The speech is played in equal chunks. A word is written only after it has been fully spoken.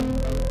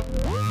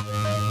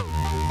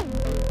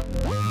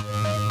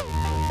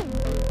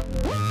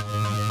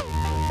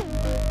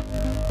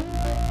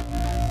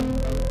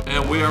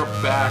We are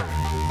back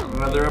on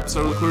another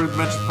episode of the Clear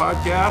Dimension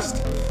Podcast.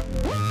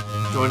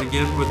 Joined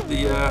again with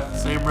the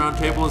same round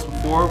table as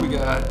before. We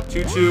got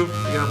Choo-Choo,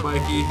 we got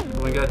Mikey,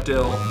 and we got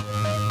Dill.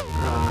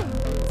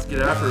 Let's get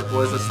after it,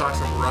 boys. Let's talk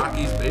some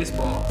Rockies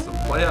baseball, some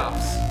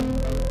playoffs.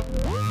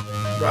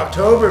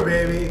 October,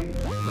 baby.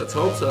 Let's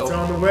hope so. It's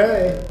on the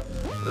way.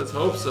 Let's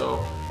hope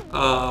so.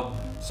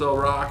 So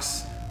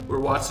Rocks, we're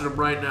watching them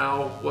right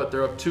now.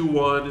 They're up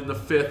 2-1 in the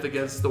fifth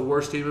against the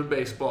worst team in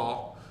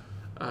baseball.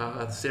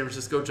 The San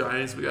Francisco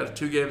Giants. We got a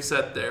 2-game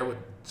set there,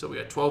 so we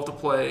got 12 to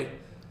play.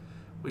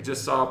 We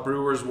just saw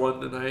Brewers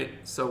won tonight,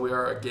 so we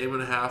are a game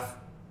and a half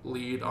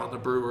lead on the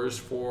Brewers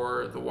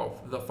for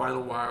the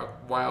final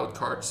wild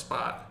card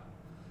spot.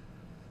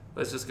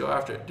 Let's just go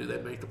after it. Do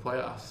they make the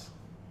playoffs?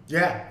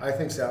 Yeah, I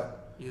think so.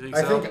 You think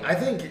so? I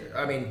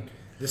think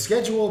the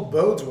schedule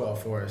bodes well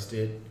for us,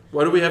 dude.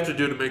 What do we have to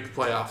do to make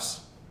the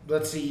playoffs?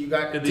 Let's see. You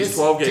got in these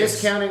 12 games.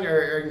 Discounting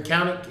or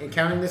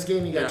counting this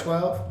game, you got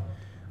 12.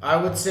 I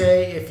would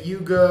say if you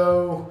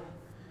go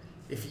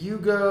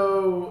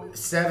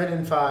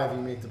 7-5,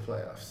 you make the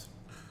playoffs.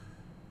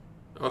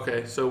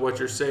 Okay, so what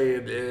you're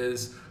saying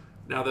is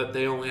now that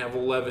they only have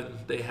 11,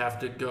 they have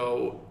to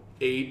go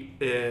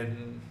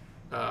 8-4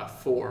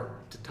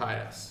 to tie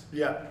us.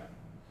 Yeah.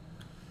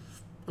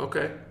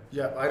 Okay.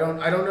 Yeah, I don't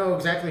know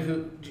exactly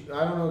who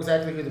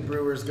the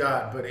Brewers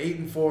got, but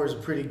 8-4 is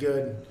pretty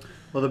good.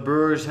 Well, the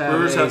Brewers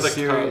have the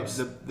series, Cubs.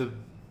 the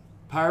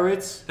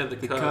Pirates and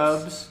the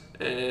Cubs.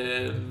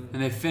 And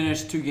they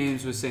finished 2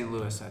 games with St.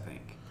 Louis, I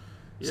think.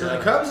 Yeah. So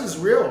the Cubs is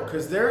real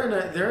because they're in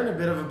a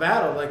bit of a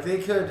battle. Like they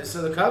could.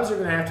 So the Cubs are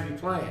going to have to be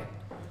playing.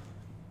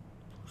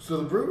 So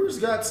the Brewers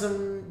got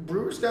some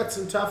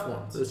tough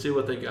ones. Let's see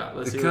what they got.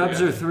 The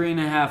Cubs are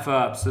 3.5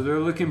 up, so they're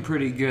looking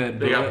pretty good.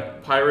 They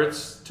got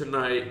Pirates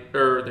tonight,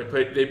 or they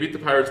beat the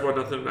Pirates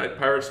 1-0 tonight.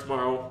 Pirates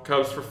tomorrow.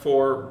 Cubs for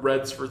 4,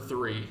 Reds for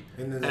 3,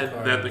 and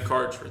then the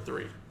Cards for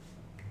 3.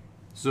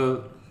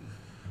 So,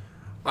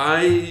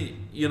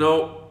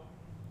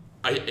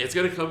 it's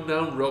going to come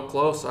down real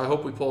close. I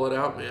hope we pull it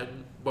out,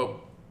 man. But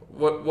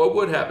what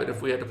would happen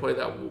if we had to play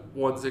that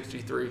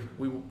 163?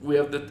 We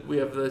have the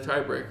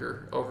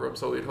tiebreaker over them,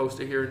 so we'd host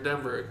it here in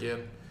Denver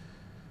again.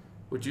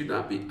 Would you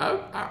not be?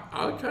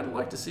 I would kind of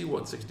like to see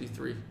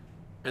 163,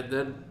 and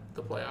then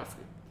the playoff,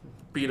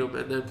 beat them,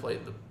 and then play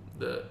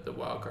the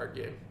wild card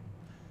game.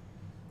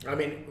 I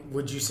mean,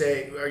 would you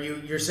say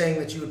you're saying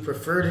that you would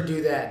prefer to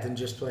do that than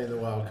just playing the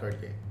wild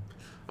card game?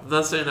 I'm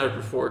not saying I'd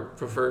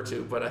prefer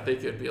to, but I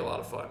think it'd be a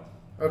lot of fun.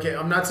 Okay,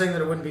 I'm not saying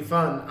that it wouldn't be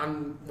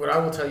fun. What I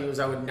will tell you is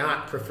I would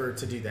not prefer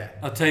to do that.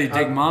 I'll tell you,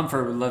 Dick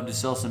Monfort would love to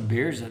sell some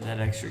beers at that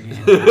extra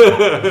game.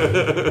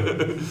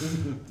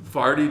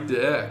 Party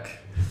Dick.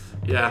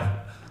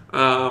 Yeah.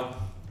 I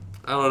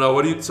don't know.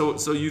 What do you?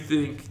 So you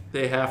think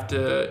they have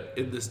to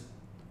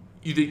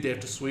You think they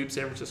have to sweep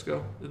San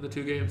Francisco in the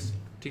 2 games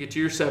to get to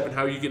your 7?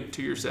 How are you getting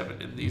to your 7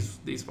 in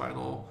these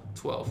final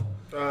 12?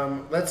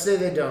 Let's say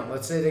they don't.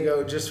 Let's say they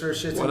go just for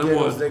shits and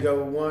giggles. They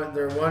go one.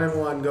 They're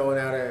 1-1 going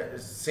out of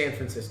San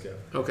Francisco.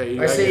 Okay.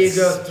 I say you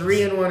go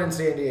 3-1 in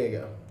San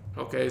Diego.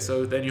 Okay,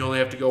 so then you only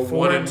have to go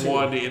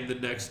 1-1 in the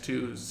next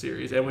 2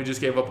 series, and we just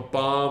gave up a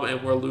bomb,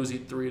 and we're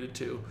losing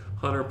 3-2.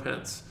 Hunter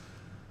Pence.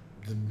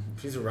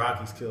 He's a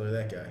Rockies killer,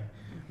 that guy.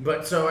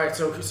 But so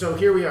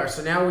here we are.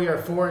 So now we are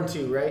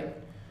 4-2, right?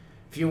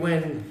 If you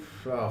win,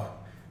 the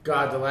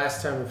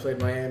last time we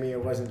played Miami,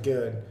 it wasn't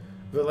good.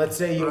 But let's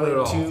say you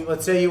win 2.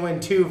 Let's say you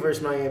win 2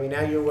 versus Miami. Now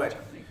you're what?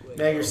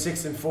 Now you're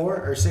 6-4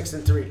 or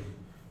 6-3.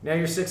 Now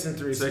you're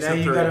 6-3. So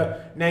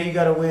now you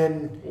gotta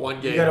win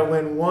 1 game. You gotta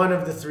win 1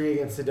 of the 3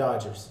 against the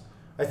Dodgers.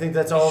 I think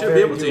that's all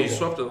very doable. You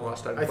swept them the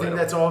last time. I think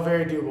that's all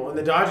very doable. And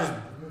the Dodgers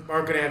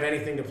aren't going to have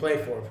anything to play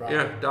for, probably.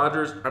 Yeah,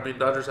 Dodgers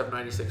have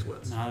 96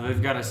 wins. No,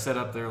 they've got to set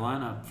up their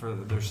lineup for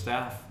their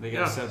staff. They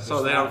got to set up their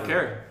so they don't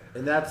care.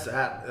 And that's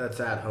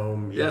at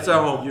home. Yeah, it's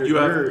at home.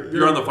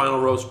 You're on the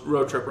final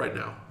road trip right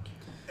now.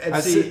 And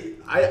I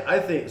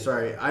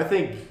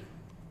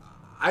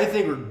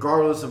think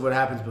regardless of what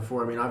happens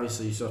before, I mean,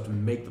 obviously you still have to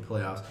make the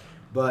playoffs.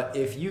 But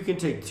if you can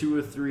take 2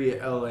 or 3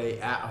 at LA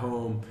at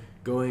home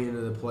going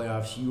into the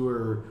playoffs, you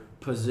are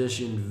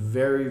positioned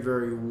very,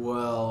 very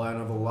well and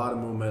have a lot of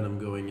momentum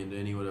going into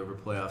any whatever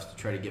playoffs to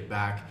try to get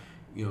back,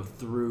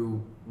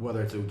 through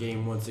whether it's a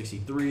game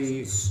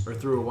 163 or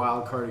through a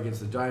wild card against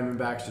the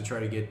Diamondbacks to try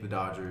to get the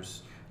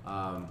Dodgers, in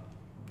a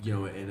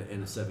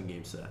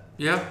 7-game set.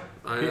 Yeah,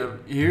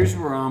 Here's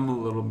where I'm a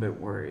little bit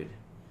worried.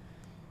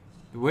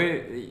 The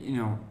way,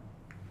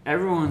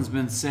 everyone's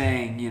been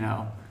saying,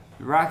 the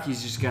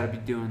Rockies just got to be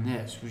doing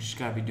this. We just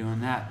got to be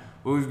doing that.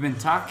 But we've been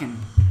talking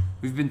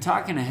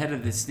ahead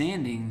of the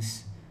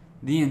standings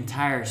the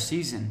entire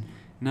season.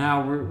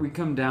 Now we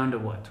come down to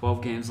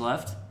 12 games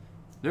left?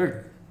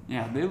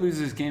 They lose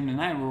this game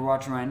tonight. We're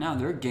watching right now.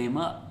 They're a game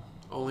up.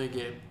 Only a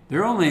game.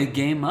 They're only a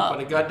game up.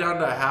 But it got down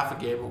to a half a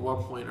game at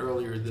one point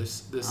earlier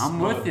this I'm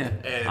month.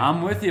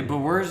 I'm with you, but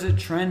where is it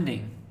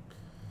trending?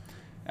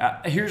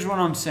 Here's what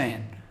I'm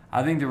saying.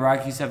 I think the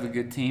Rockies have a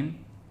good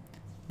team,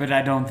 but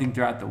I don't think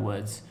they're out the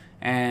woods.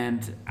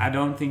 And I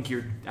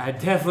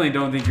definitely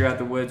don't think you're at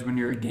the woods when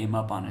you're a game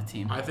up on a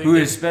team I think who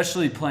is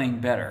especially playing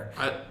better.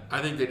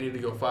 I think they need to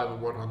go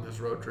 5-1 on this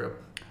road trip.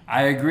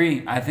 I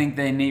agree. I think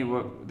they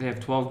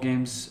have 12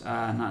 games,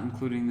 not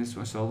including this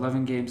one, so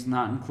 11 games,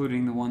 not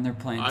including the one they're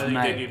playing tonight.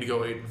 I think they need to go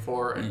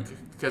 8-4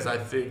 because I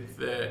think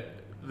that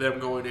them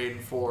going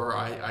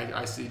 8-4,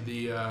 I see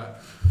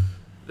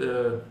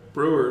the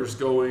Brewers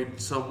going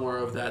somewhere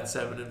of that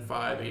 7-5,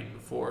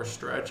 8-4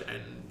 stretch,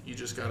 and you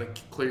just got to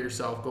clear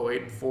yourself. Go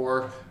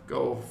 8-4,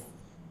 go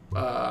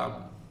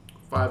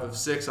 5 of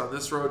 6 on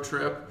this road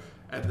trip,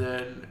 and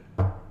then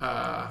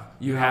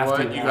you got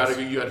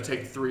to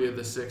take 3 of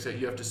the 6.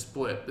 You have to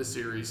split the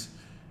series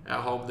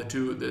at home.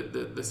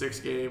 The 6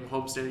 game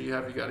homestand you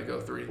got to go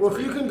 3. Well,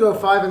 if you can go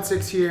 5 and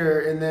 6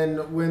 here and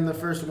then win the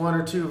first 1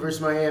 or 2 versus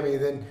Miami,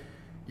 then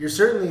you're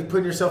certainly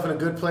putting yourself in a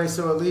good place.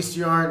 So at least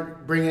you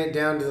aren't bringing it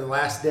down to the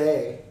last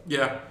day.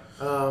 Yeah.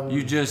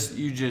 You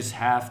just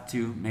have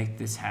to make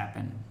this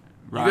happen.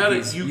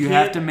 Rockies, you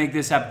have to make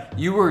this happen.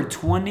 You were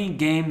 20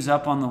 games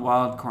up on the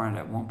wild card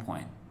at one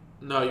point.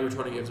 No, you were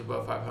 20 games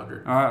above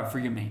 500. All right,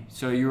 forgive me.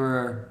 So you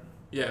were.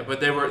 Yeah,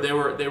 but they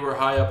were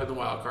high up in the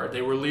wild card.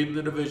 They were leading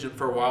the division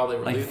for a while. They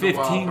were like leading 15 the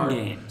wild card.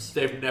 games.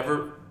 They have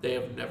never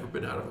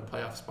been out of a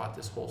playoff spot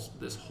this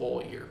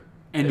whole year.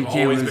 And They've you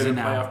can't always lose been in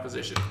it playoff now.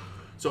 position.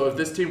 So if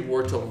this team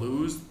were to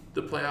lose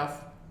the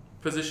playoff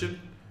position,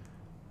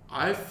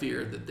 I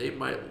fear that they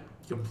might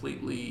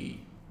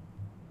completely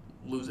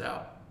lose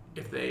out.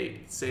 If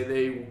they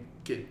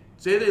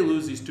they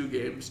lose these 2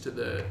 games to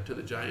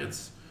the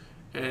Giants,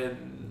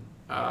 and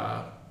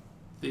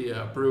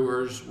the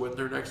Brewers win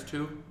their next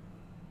 2,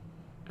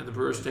 and the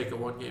Brewers take a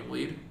 1-game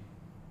lead,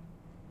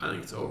 I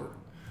think it's over.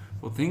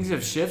 Well, things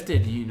have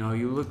shifted. You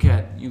look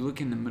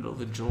in the middle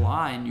of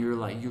July, and you're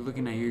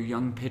looking at your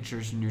young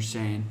pitchers, and you're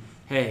saying,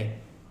 hey,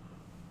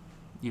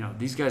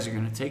 these guys are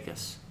going to take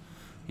us.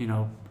 We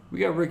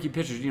got rookie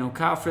pitchers.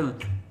 Kyle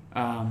Freeland,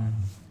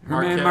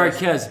 Herman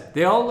Marquez.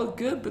 They all look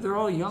good, but they're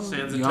all young.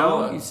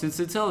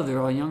 Sensatella. They're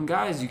all young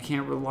guys. You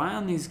can't rely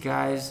on these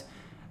guys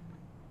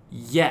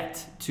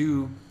yet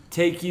to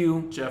take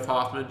you. Jeff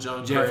Hoffman,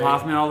 Jeff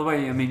Hoffman all the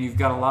way. I mean, you've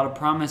got a lot of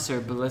promise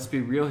there, but let's be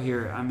real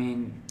here. I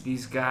mean,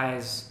 these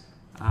guys,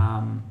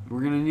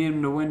 we're going to need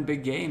them to win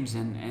big games.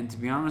 And to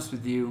be honest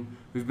with you,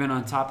 we've been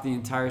on top the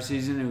entire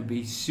season. It would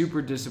be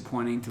super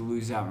disappointing to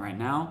lose out right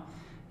now.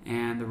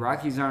 And the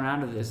Rockies aren't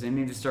out of this. They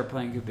need to start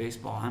playing good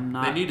baseball.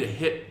 They need to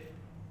hit.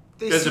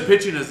 Because the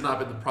pitching has not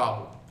been the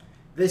problem.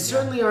 They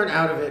certainly aren't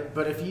out of it,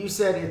 but if you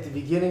said at the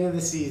beginning of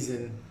the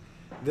season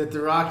that the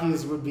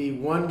Rockies would be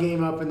 1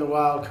 game up in the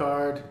wild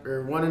card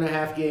or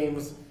 1.5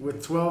 games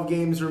with 12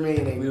 games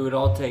remaining, we would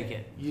all take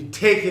it. You'd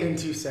take it in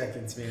 2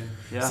 seconds, man.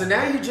 Yeah. So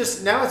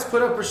now it's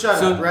put up or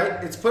shut up,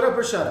 right? It's put up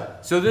or shut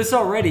up. So this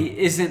already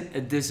isn't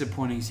a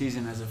disappointing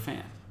season as a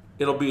fan.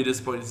 It'll be a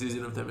disappointing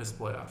season if they miss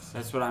the playoffs.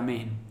 That's what I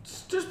mean.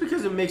 Just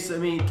because because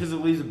it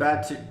leaves a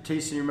bad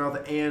taste in your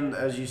mouth, and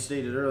as you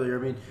stated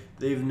earlier,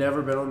 they've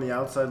never been on the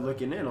outside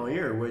looking in all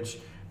year, which,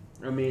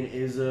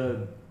 is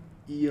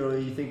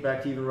you think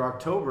back to even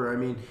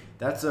October,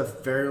 that's a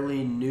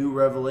fairly new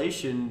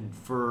revelation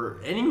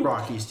for any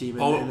Rockies team.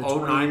 In the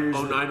 20 years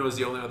 09 was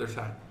the only other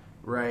time.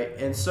 Right,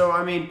 and so,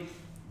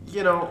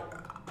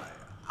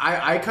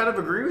 I kind of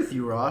agree with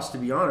you, Ross, to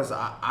be honest.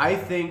 I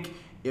think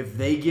if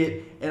they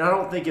get, and I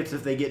don't think it's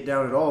if they get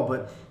down at all,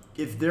 but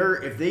if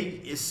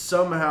they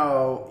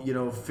somehow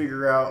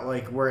figure out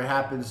where it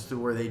happens to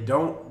where they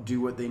don't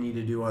do what they need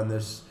to do on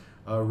this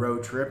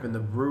road trip, and the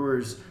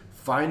Brewers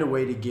find a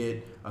way to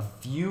get a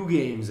few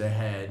games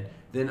ahead,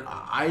 then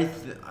I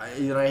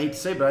hate to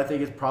say it, but I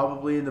think it's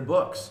probably in the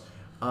books.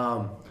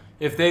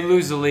 If they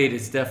lose the lead,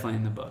 it's definitely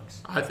in the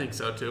books. I think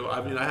so too.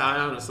 I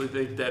honestly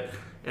think that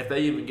if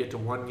they even get to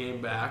 1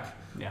 game back,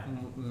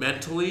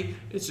 mentally,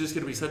 it's just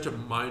going to be such a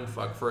mind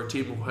fuck for a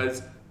team who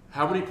has.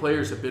 How many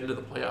players have been to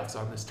the playoffs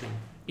on this team?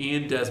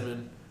 Ian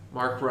Desmond,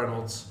 Mark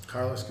Reynolds,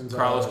 Carlos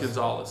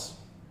Gonzalez.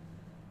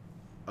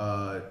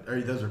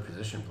 Those are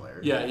position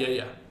players.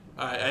 Yeah.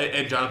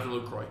 And Jonathan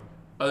Lucroy.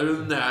 Other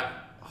than that,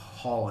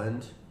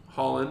 Holland,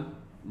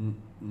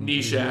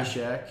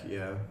 Nishak,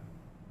 yeah,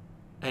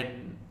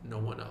 and no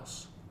one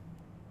else.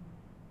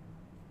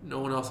 No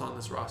one else on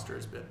this roster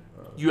has been.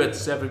 You had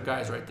 7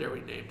 guys right there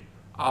we named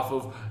off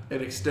of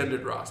an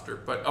extended roster,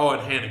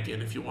 and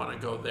Hannigan if you want to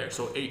go there,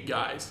 so 8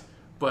 guys.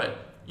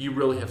 But you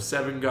really have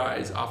 7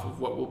 guys off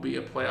of what will be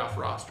a playoff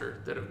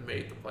roster that have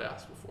made the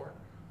playoffs before.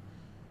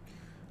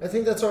 I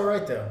think that's all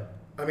right, though.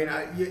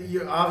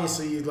 You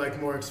obviously you'd like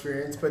more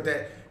experience, but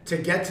to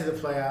get to the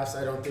playoffs,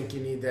 I don't think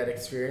you need that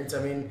experience.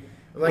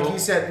 You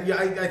said,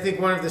 I think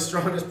one of the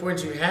strongest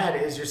points you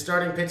had is your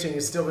starting pitching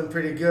has still been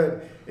pretty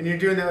good, and you're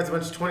doing that with a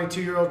bunch of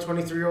 22-year-old,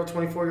 23-year-old,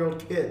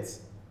 24-year-old kids.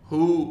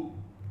 Who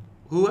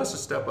has to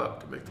step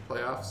up to make the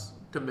playoffs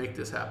to make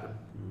this happen?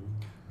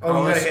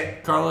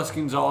 Carlos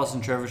Gonzalez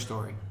and Trevor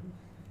Story.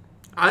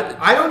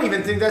 I don't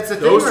even think that's the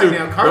thing right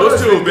now. Carlos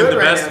those two have been the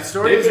right best. Now.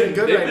 Story's been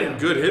good right now. They've been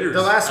good hitters.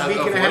 The last week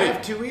and a late.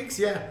 half, 2 weeks,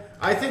 yeah.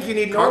 I think you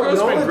need Carlos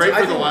Nolan's been great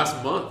for the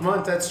last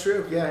month. That's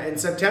true, yeah. In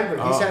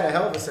September. He's had a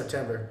hell of a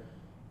September.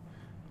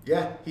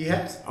 Yeah, he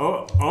has.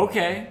 Oh,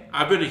 okay.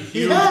 I've been a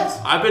huge Okay.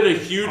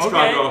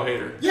 Chicago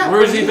hater. Yeah,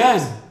 Where's but he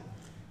been?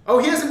 Oh,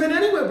 he hasn't been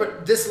anywhere,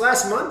 but this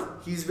last month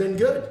he's been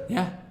good.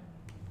 Yeah.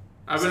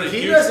 I've been So a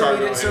he huge doesn't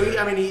Chicago need it. So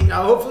hater.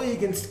 hopefully he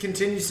can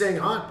continue staying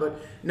hot. But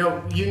no,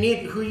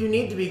 who you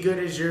need to be good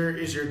is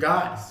your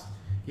guys.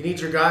 You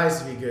need your guys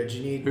to be good.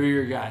 You need Who are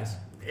your guys?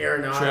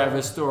 Arenado.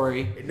 Travis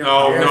Story.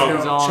 No, Aaron-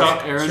 Gonzalez,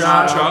 Chuck, Aaron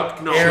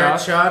Chuck, no.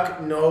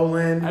 Chuck,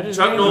 Nolan. I just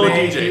Chuck named Nolan,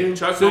 them. DJ.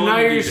 Chuck So Nolan, now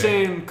you're DJ.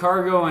 saying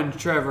Cargo and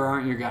Trevor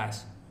aren't your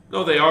guys.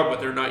 No, they are, but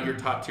they're not your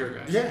top tier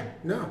guys. Yeah,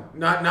 no,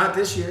 not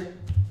this year.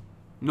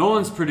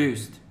 Nolan's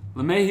produced.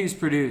 LeMahieu's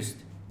produced.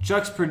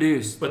 Chuck's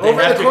produced. But they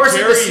Over have the to course of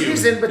carry the you.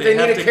 season, but they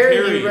need have to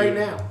carry you right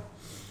now.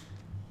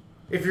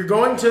 If you're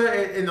going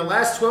to in the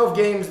last 12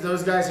 games,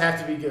 those guys have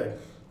to be good.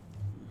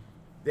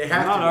 They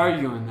have I'm not to.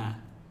 arguing that.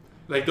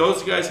 Like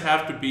those guys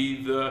have to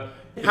be the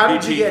How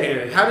did you MVP get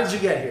candidate. here? How did you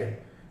get here?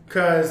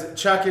 Because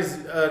Chuck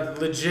is a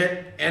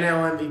legit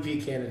NL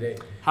MVP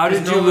candidate. How did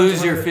Because you Nolan's lose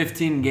one your of the-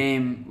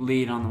 15-game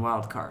lead on the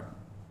wild card?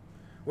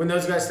 when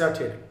those guys stopped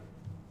hitting?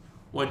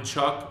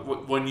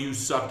 When you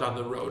sucked on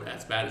the road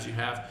as bad as you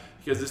have,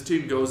 because this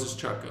team goes as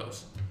Chuck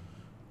goes.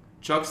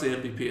 Chuck's the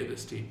MVP of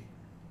this team.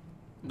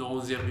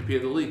 Nolan's the MVP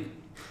of the league,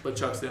 but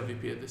Chuck's the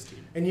MVP of this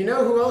team. And you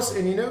know who else?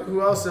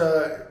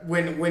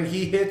 When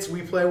he hits,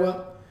 we play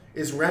well.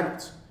 Is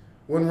Reynolds.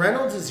 When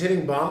Reynolds is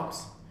hitting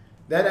bombs,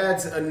 that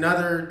adds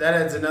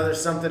another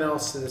something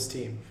else to this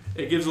team.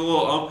 It gives a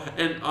little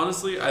and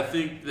honestly, I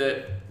think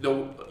that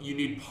you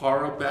need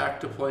Parra back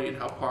to playing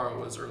how Parra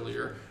was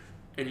earlier,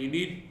 and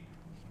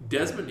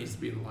Desmond needs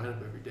to be in the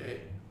lineup every day.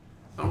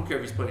 I don't care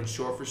if he's playing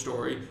short for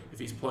Story, if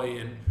he's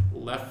playing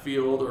left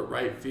field or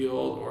right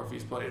field, or if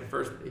he's playing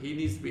first. He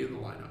needs to be in the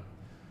lineup,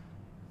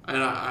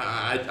 and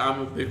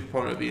I'm a big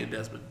proponent of being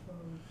Desmond.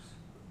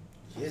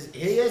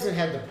 He hasn't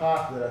had the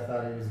pop that I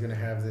thought he was going to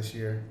have this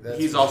year.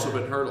 He's also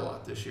been hurt a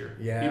lot this year.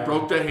 Yeah. He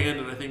broke the hand,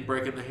 and I think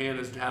breaking the hand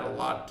has had a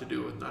lot to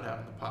do with not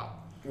having the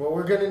pop. Well,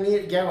 we're gonna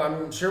need. Yeah,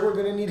 I'm sure we're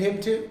gonna need him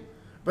too.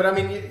 But I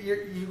mean,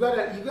 you got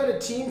a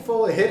team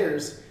full of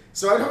hitters,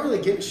 so I don't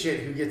really give a shit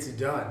who gets it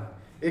done.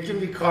 It can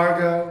be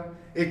Cargo,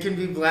 it can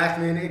be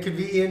Blackman, it could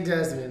be Ian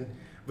Desmond,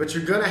 but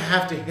you're gonna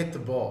have to hit the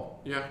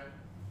ball. Yeah.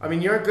 I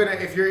mean, you're gonna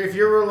if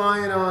you're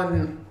relying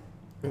on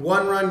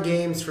one-run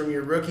games from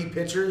your rookie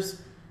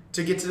pitchers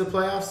to get to the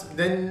playoffs,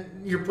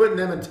 then you're putting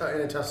them in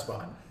a tough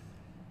spot.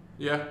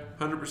 Yeah,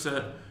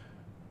 100%.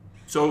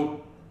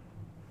 So,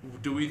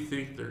 do we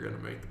think they're going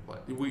to make the play?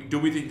 Do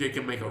we think they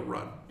can make a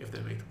run if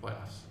they make the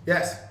playoffs?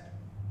 Yes.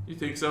 You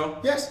think so?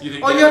 Yes. You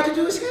think All you have to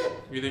do is hit.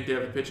 You think they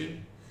have the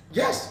pitching?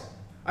 Yes.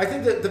 I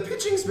think that the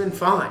pitching's been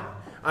fine.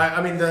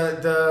 I mean,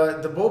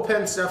 the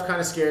bullpen stuff kind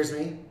of scares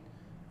me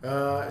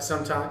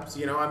sometimes.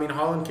 You know, I mean,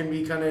 Holland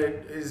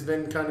has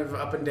been kind of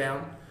up and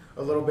down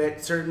a little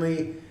bit.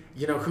 Certainly,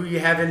 you know, who you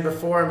have in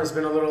before him has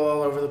been a little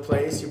all over the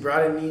place. You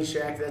brought in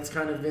Nishak. That's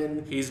kind of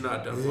been... He's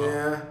not done well.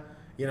 Yeah.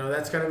 You know,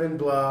 that's kind of been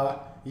blah.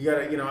 You got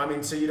to, you know, I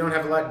mean, so you don't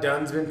have a lot.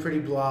 Dunn's been pretty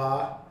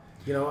blah.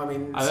 You know, I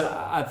mean...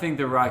 I think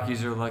the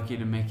Rockies are lucky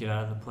to make it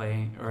out of the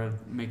play or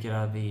make it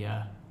out of the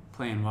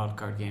playing wild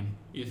card game.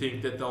 You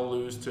think that they'll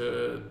lose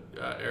to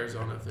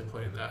Arizona if they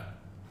play in that?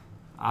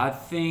 I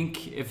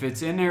think if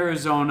it's in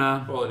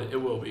Arizona Well, it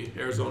will be.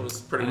 Arizona's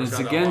pretty and much it's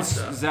got that against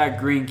locked up. Zach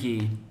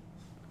Greinke,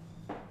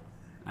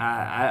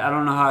 I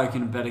don't know how I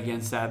can bet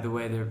against that the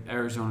way that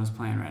Arizona's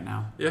playing right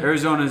now. Yeah.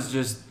 Arizona's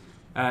just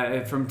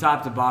from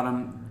top to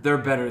bottom, they're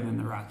better than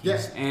the Rockies.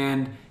 Yes.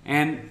 And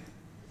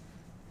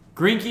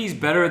Greinke's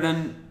better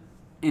than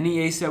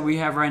any ace that we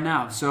have right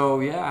now. So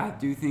yeah, I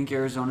do think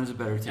Arizona's a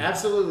better team.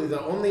 Absolutely.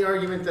 The only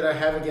argument that I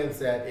have against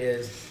that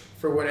is,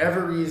 for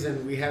whatever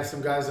reason, we have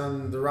some guys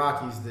on the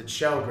Rockies that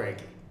shell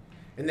Greinke.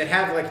 And that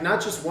have, like,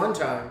 not just one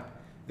time,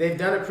 they've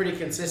done it pretty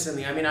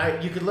consistently. I mean,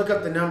 you could look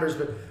up the numbers,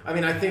 but, I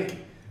mean, I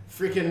think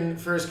freaking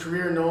for his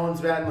career,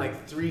 Nolan's batting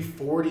like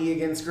 340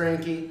 against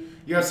Greinke.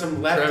 You have some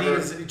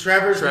lefties.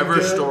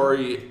 Trevor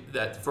Story,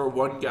 that for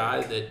one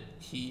guy that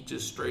he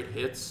just straight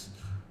hits,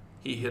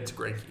 he hits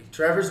Greinke.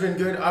 Trevor's been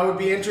good. It would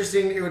be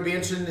interesting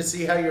to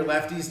see how your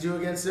lefties do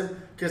against him,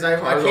 because I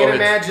Cargo can't hits-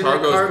 imagine that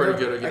Cargo's Cargo. pretty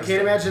good I against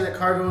can't him. imagine that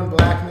Cargo and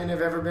Blackman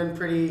have ever been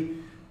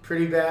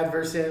pretty bad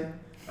versus him.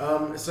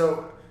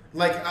 So,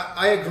 like,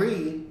 I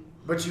agree,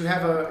 but you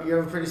have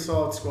a pretty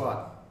solid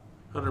squad.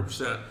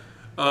 100%.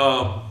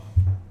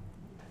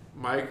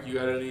 Mike, you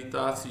got any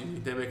thoughts? You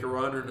think they make a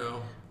run or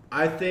no?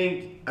 I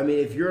think, I mean,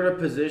 if you're in a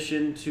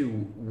position to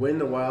win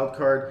the wild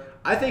card,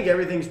 I think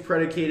everything's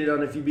predicated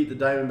on if you beat the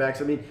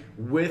Diamondbacks. I mean,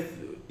 with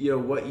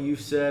what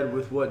you've said,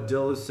 with what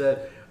Dill has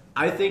said,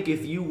 I think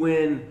if you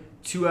win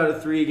 2 out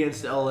of 3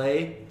 against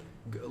LA,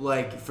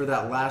 like for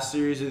that last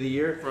series of the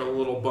year, For a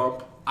little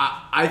bump.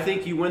 I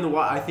think you win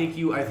I think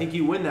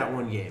you win that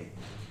one game.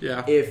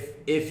 Yeah.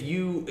 If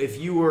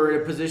you were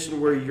in a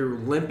position where you're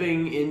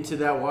limping into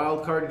that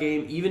wild card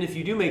game, even if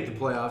you do make the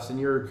playoffs and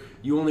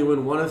you only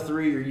win 1 of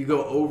 3 or you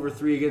go over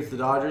 3 against the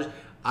Dodgers,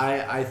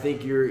 I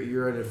think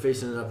you're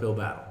facing an uphill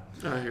battle.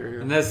 I hear you.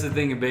 And that's the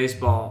thing in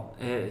baseball.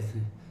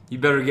 You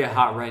better get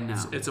hot right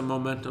now. It's a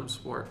momentum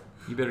sport.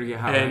 You better get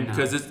hot And right now.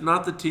 because it's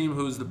not the team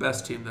who's the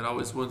best team that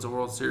always wins the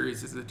World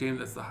Series. It's the team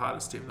that's the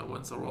hottest team that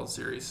wins the World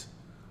Series.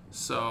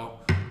 So,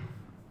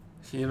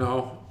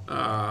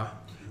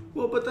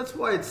 Well, but that's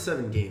why it's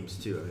 7 games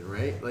too. I mean,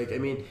 right? Like, I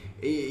mean,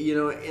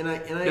 and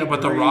I. yeah,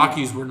 but the agree.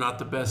 Rockies were not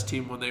the best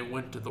team when they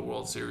went to the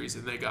World Series,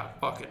 and they got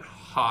fucking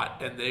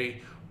hot, and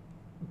they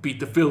beat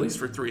the Phillies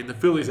for 3. And the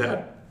Phillies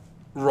had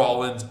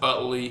Rollins,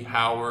 Utley,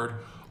 Howard,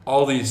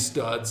 all these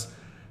studs.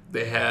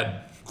 They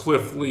had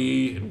Cliff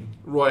Lee and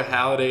Roy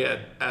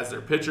Halladay as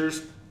their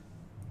pitchers.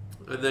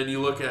 And then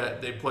you look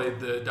at, they played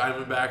the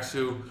Diamondbacks,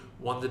 who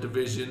won the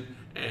division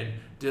and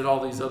did all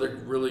these other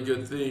really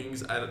good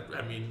things. I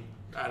mean,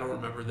 I don't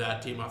remember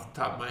that team off the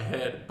top of my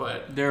head,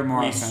 but They're more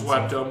we offensive.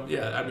 swept them.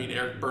 Yeah, I mean,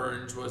 Eric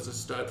Burns was a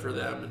stud for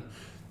them, and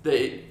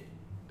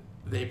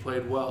they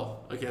played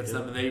well against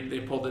them, and they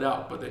pulled it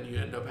out. But then you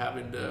end up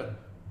having to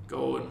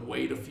go and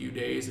wait a few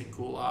days and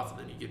cool off, and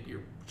then you get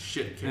your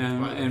shit kicked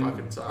by the and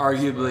fucking Sox.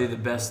 arguably the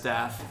best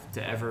staff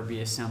to ever be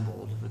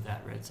assembled with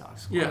that Red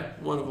Sox squad. Yeah,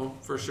 one of them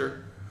for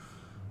sure.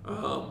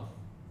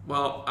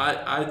 Well,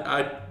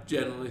 I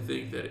generally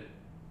think that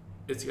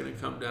it's going to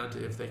come down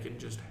to if they can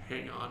just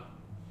hang on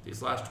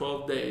these last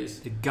 12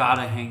 days. You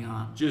gotta hang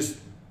on. Just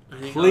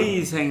hang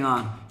Please hang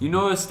on. You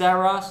know what, stat,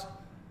 Ross?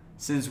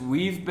 Since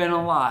we've been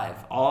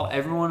alive,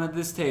 everyone at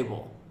this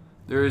table,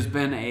 there has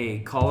been a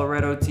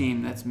Colorado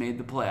team that's made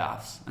the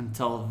playoffs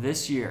until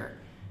this year,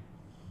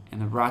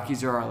 and the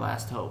Rockies are our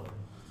last hope.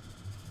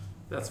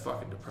 That's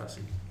fucking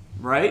depressing.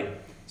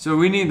 Right? So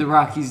we need the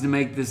Rockies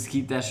to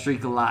keep that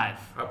streak alive.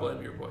 I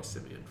blame your boy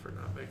Simeon for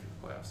not making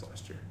the playoffs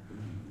last year.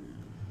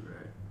 Right.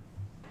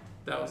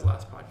 That was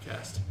last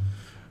podcast.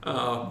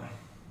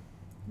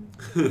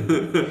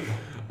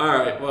 All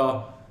right,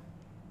 well,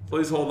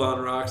 please hold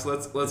on, Rocks.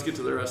 Let's get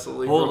to the rest of the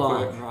league Hold real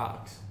on, quick.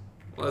 Rocks.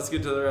 Let's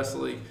get to the rest of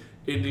the league.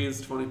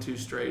 Indians 22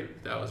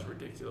 straight. That was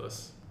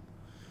ridiculous.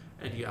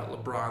 And you got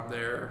LeBron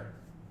there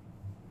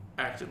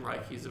acting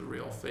like he's a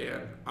real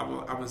fan.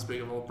 I'm as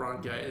big of a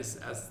LeBron guy as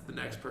the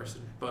next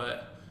person,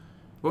 but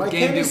What Why game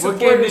can't he did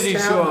support he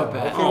his show town, up though?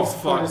 at? Okay. oh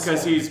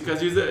he's fuck,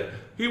 because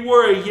he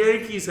wore a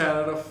Yankees hat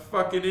at a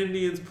fucking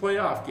Indians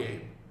playoff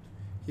game.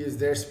 He is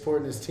there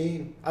supporting his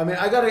team. I mean,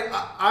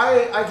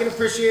 I can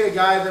appreciate a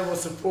guy that will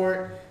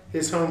support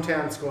his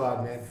hometown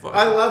squad, man. Fuck.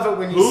 I love it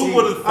when you Who see.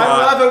 would've I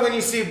thought- love it when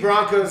you see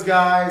Broncos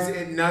guys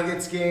at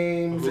Nuggets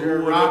games Who or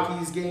would've-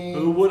 Rockies games.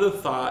 Who would have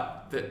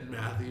thought that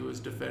Matthew was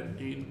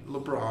defending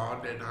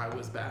LeBron and I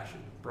was bashing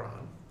LeBron?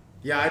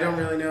 Yeah, I don't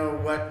really know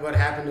what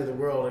happened to the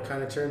world. It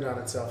kind of turned on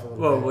itself a little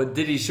Well, bit. what,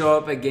 did he show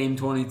up at game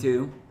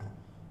 22?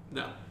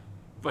 No,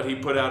 but he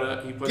put out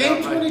a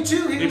Game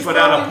 22, he was put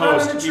out a finally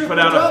running post. a He put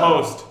out a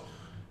triple-double. post.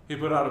 He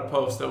put out a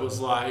post that was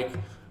like,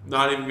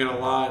 not even gonna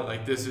lie,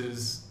 like this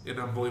is an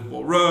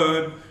unbelievable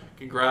run.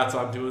 Congrats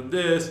on doing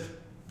this,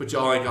 but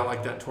y'all ain't got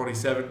like that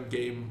 27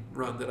 game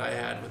run that I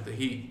had with the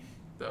Heat,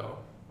 though.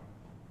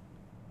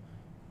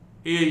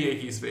 He a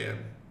Yankees fan.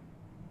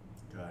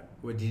 God.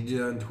 What did you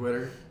do on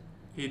Twitter?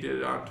 He did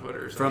it on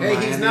Twitter. So From Hey,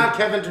 Miami. he's not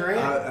Kevin Durant.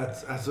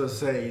 That's what I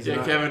say. He's yeah,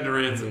 not, Kevin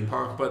Durant's a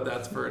punk, but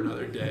that's for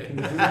another day.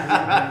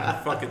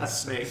 Fucking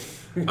snake.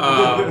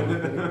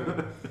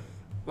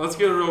 Let's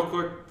get a real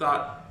quick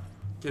thought.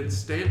 Can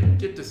Stanton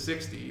get to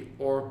 60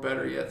 or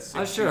better yet 62?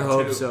 I sure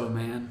hope so,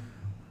 man.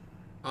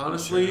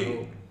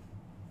 Honestly,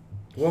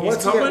 Well, he's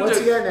what's he coming at? What's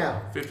to- he at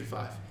now?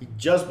 55. He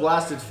just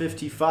blasted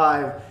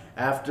 55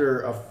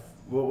 after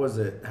what was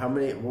it?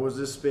 What was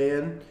this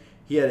span?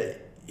 He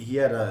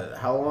had a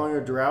how long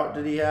a drought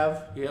did he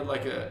have? I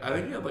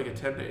think he had like a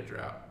 10-day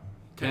drought.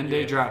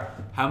 10-day drought.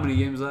 How many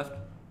games left?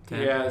 10.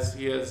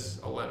 He has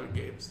 11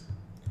 games.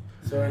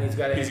 So and he's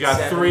got. He's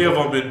got 3 of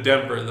them in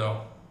Denver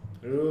though.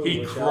 Ooh, He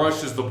watch out.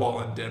 crushes the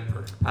ball in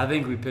Denver. I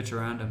think we pitch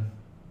around him.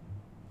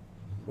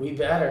 We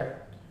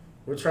better.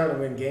 We're trying to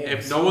win games.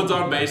 If no one's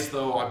on base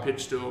though, I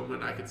pitch to him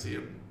and I can see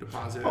him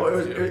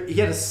depositing. He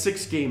had a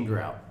 6-game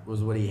drought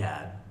was what he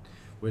had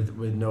with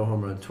no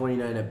home run,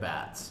 29 at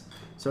bats.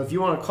 So if you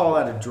want to call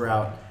that a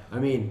drought, I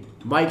mean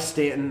Mike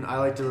Stanton. I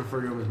like to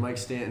refer to him as Mike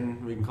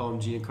Stanton. We can call him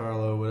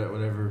Giancarlo,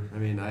 whatever. I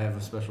mean I have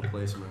a special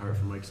place in my heart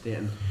for Mike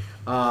Stanton.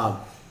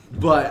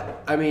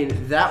 But I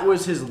mean that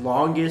was his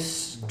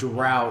longest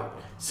drought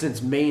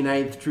since May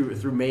 9th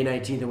through May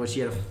 19th, in which he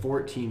had a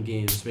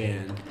 14-game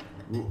span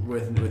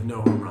with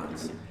no home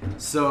runs.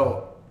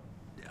 So,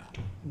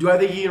 do I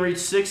think he can reach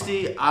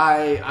 60?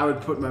 I would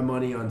put my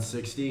money on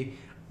 60.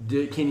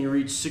 Can you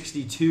reach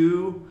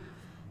 62?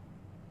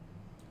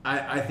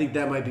 I think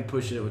that might be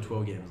pushing it with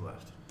 12 games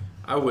left.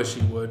 I wish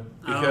he would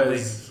I don't think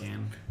because, he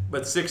can.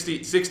 but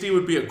 60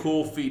 would be a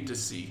cool feat to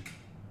see.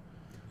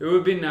 It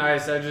would be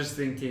nice. I just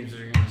think teams are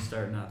going to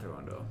start not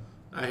throwing to him.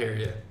 I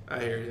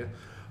hear you.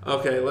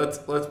 Okay, let's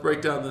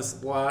break down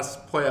this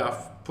last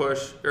playoff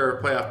push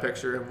or playoff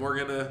picture, and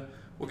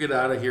we'll get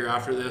out of here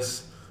after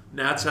this.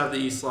 Nats have the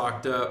East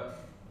locked up,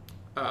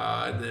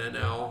 and the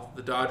NL.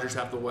 The Dodgers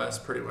have the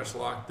West pretty much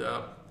locked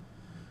up.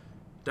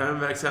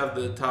 Diamondbacks have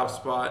the top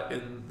spot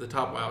in the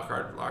top wild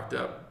card locked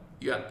up.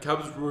 You got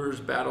Cubs Brewers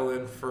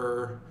battling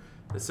for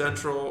the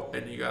Central,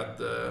 and you got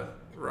the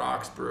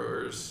Rocks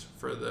Brewers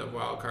for the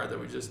wild card that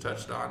we just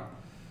touched on.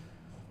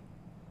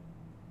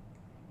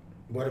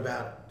 What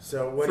about it?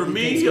 So what For do you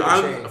me, think's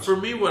gonna change? for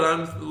me, what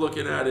I'm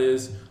looking at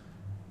is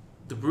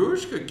the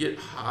Brewers could get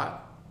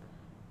hot,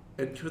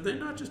 and could they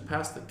not just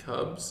pass the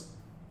Cubs?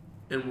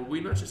 And would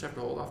we not just have to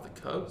hold off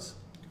the Cubs?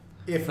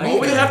 If All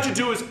we have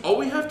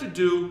to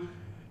do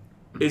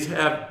is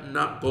have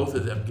not both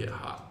of them get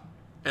hot,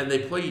 and they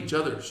play each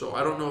other. So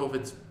I don't know if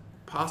it's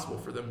possible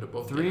for them to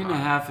both.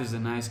 3.5 is a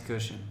nice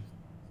cushion.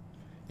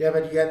 Yeah,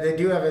 but they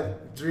do have a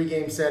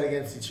 3-game set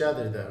against each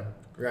other, though,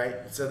 right?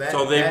 So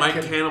they might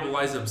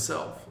cannibalize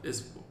themselves.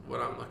 Is what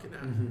I'm looking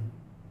at. Mm-hmm.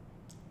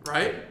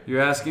 Right?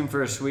 You're asking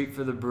for a sweep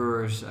for the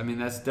Brewers. I mean,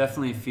 that's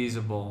definitely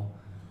feasible.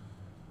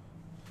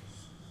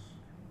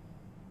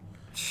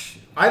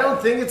 I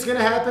don't think it's going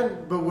to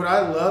happen, but would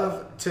I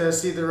love to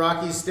see the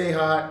Rockies stay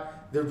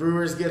hot, the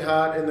Brewers get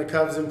hot, and the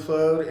Cubs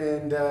implode,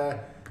 and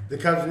the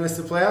Cubs miss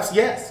the playoffs?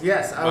 Yes.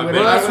 I would.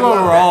 Well, that's what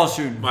we're all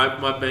shooting.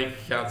 My bank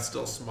account's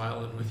still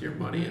smiling with your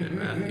money in it,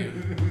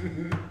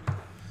 Matthew.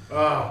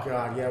 Oh,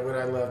 God, yeah, would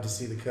I love to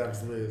see the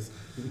Cubs lose.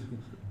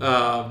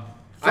 I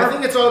I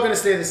think it's all going to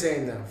stay the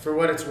same, though, for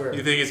what it's worth.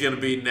 You think it's going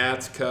to be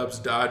Nats, Cubs,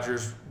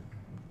 Dodgers,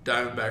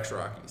 Diamondbacks,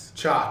 Rockies?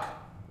 Chalk.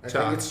 I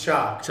think it's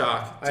chalk.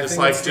 Chalk. I Just think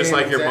like it's just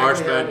like your exactly March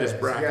how it Madness is.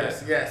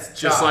 bracket. Yes, chalk.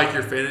 Just like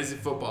your fantasy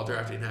football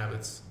drafting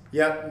habits.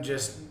 Yep,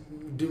 just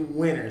do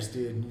winners,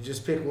 dude. You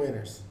just pick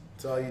winners.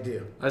 That's all you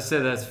do. I say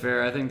that's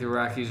fair. I think the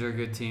Rockies are a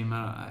good team.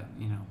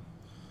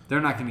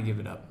 They're not going to give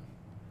it up.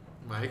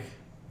 Mike,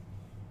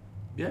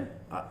 Yeah,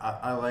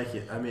 I like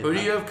it. I mean, who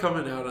do you have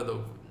coming out of the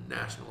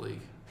National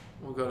League?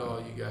 We'll go to all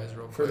you guys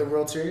real quick. For the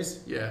World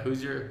Series? Yeah,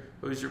 who's your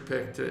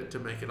pick to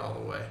make it all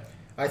the way?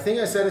 I think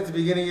I said at the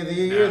beginning of the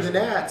year the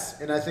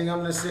Nats, and I think I'm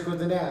going to stick with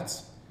the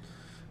Nats.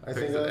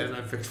 And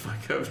I picked my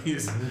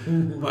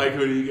Cubbies. Mike,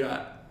 who do you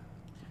got?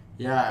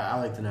 Yeah, I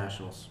like the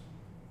Nationals.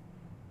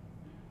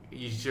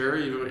 You sure?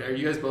 Are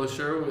you guys both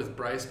sure with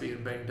Bryce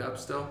being banged up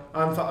still?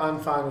 I'm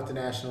fine with the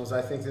Nationals.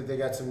 I think that they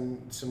got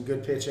some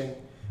good pitching.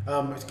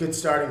 It's good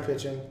starting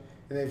pitching,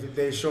 and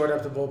they shored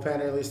up the bullpen,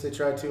 or at least they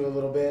tried to a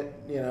little bit,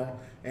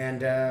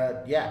 And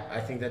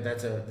I think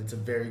that's a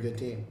very good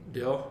team.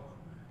 Dill,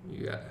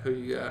 who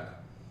you got?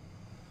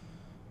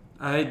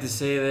 I hate to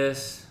say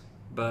this,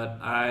 but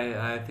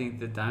I think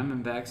the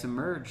Diamondbacks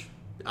emerge.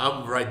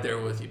 I'm right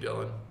there with you,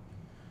 Dylan.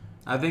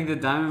 I think the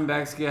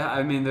Diamondbacks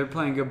they're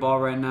playing good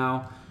ball right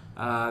now.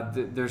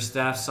 Their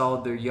staff's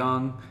solid. They're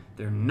young.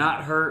 They're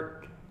not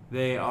hurt.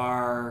 They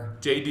are.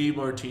 JD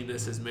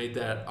Martinez has made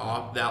that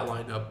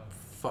lineup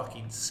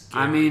fucking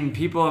scary. I mean,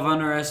 people have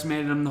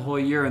underestimated them the whole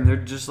year, and they're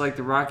just like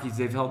the Rockies.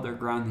 They've held their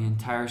ground the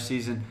entire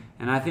season.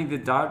 And I think the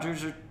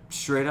Dodgers are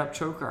straight up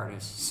choke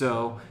artists.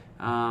 So,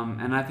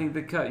 and I think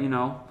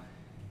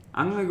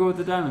I'm going to go with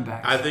the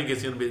Diamondbacks. I think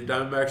it's going to be the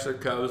Diamondbacks or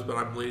Cubs, but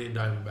I'm leaning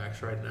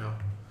Diamondbacks right now.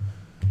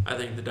 I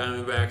think the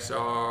Diamondbacks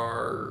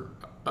are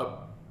a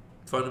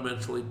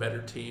fundamentally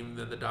better team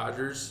than the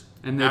Dodgers.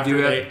 And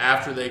they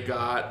after they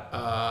got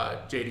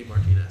JD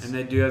Martinez. And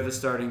they do have the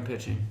starting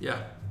pitching.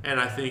 Yeah, and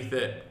I think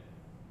that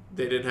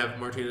they didn't have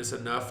Martinez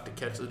enough to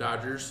catch the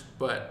Dodgers,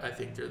 but I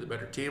think they're the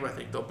better team. I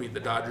think they'll beat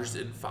the Dodgers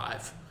in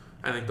 5.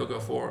 I think they'll go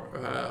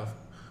 4.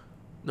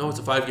 No, it's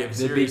a 5-game series.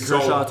 They beat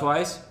Kershaw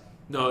twice?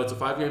 No, it's a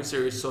 5-game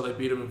series, so they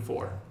beat them in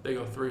 4. They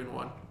go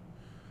 3-1.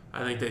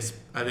 I think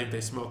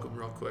they smoke them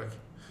real quick.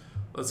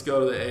 Let's go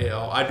to the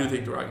AL. I do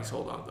think the Rockies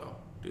hold on, though.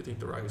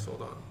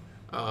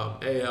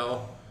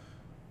 AL,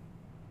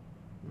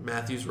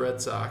 Matthews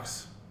Red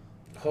Sox.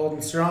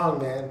 Holding strong,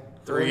 man.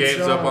 3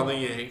 games up on the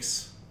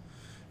Yanks.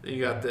 Then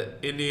you got the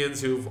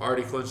Indians, who've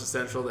already clinched the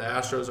Central. The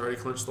Astros already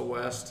clinched the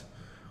West.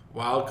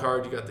 Wild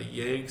card, you got the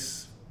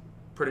Yanks.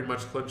 Pretty much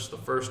clinched the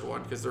first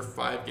one because they're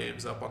 5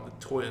 games up on the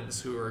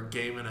Twins, who are a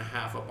game and a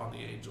half up on the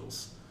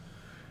Angels.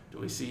 Do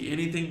we see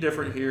anything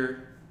different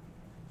here?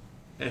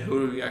 And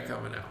who do we got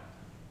coming out?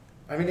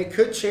 I mean, it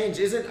could change.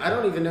 I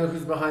don't even know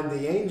who's behind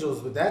the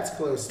Angels, but that's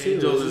close too.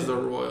 Angels is the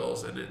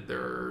Royals, and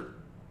they're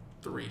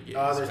 3 games.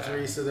 Oh, they're back.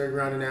 3, so they're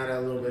running out a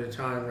little bit of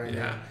time right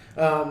Yeah.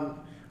 now.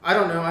 I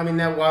don't know. I mean,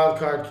 that wild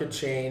card could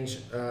change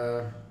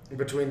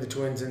between the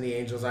Twins and the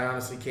Angels. I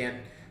honestly can't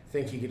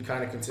think you could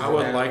kind of consider. I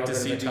would that like a to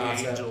little see bit of the a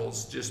toss-up.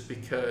 Angels just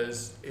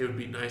because it would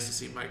be nice to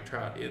see Mike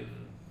Trout in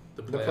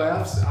the The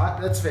playoffs.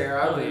 playoffs? That's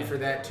fair. I'd Oh, root yeah. for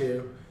that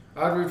too.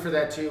 I'd root for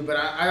that too, but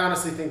I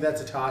honestly think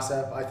that's a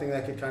toss-up. I think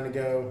that could kind of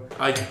go.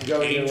 Go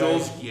either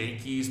Angels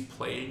Yankees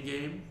playing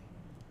game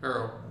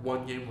or a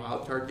 1-game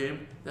wild card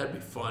game. That'd be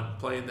fun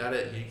playing that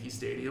at Yankee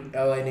Stadium.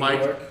 LA, New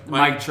York.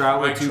 Mike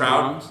Trout with 2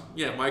 bombs.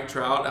 Yeah, Mike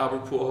Trout,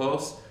 Albert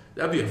Pujols.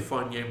 That'd be a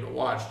fun game to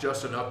watch.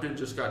 Justin Upton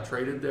just got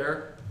traded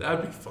there.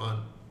 That'd be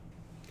fun.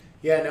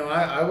 Yeah, no,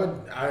 I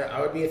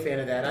would be a fan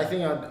of that. I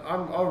think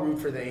I'll root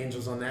for the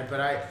Angels on that,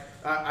 but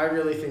I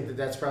really think that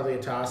that's probably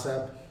a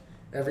toss-up.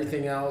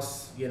 Everything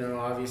else,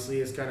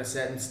 obviously is kind of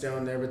set in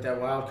stone there, but that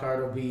wild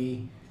card will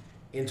be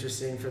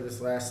interesting for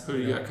this last. Who do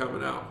you got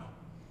coming out?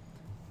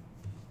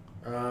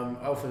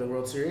 For the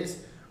World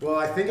Series? Well,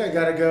 I think I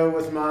got to go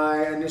with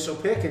my initial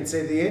pick and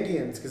say the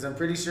Indians because I'm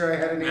pretty sure I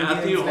had an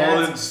Matthew Indians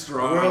Holden Nats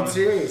strong. World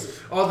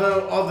Series.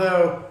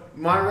 Although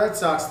my Red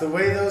Sox, the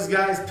way those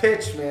guys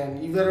pitch,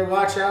 man, you better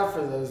watch out for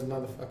those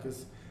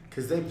motherfuckers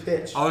because they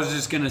pitch. I was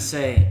just going to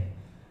say,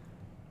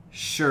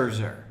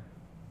 Scherzer.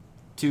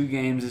 2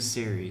 games a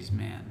series,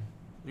 man.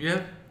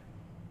 Yeah.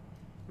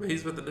 But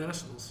he's with the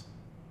Nationals.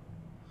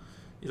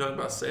 You talking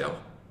about Sale?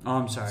 Oh,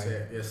 I'm sorry.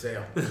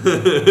 Sale.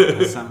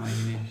 That's not like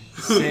me.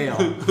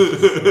 Sale.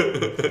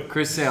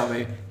 Chris Sale,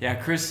 baby. Yeah,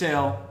 Chris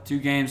Sale, 2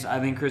 games. I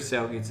think Chris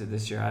Sale gets it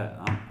this year.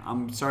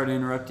 I'm sorry to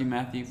interrupt you,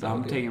 Matthew, but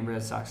I'm taking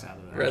Red Sox out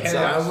of that. Red Hey,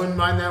 Sox. I wouldn't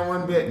mind that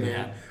one bit, man.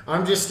 Yeah.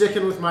 I'm just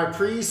sticking with my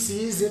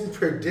preseason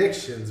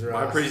predictions, My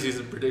Ross.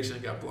 preseason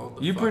prediction got blown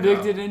the You fuck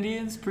predicted out.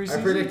 Indians preseason?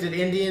 I predicted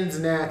Indians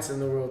Nats in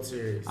the World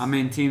Series. I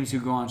mean, teams who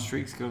go on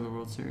streaks go to the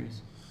World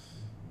Series.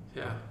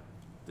 Yeah.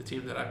 The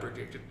team that I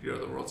predicted to go to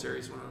the World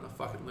Series went on a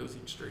fucking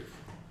losing streak.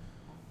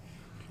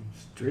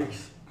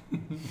 Streaks.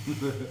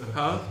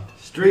 Huh?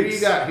 Who do you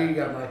got,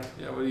 Mike?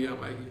 Yeah, what do you got,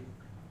 Mikey?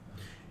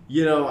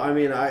 You know, I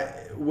mean,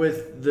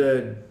 with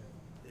the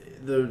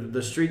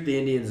streak the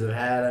Indians have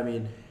had, I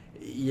mean,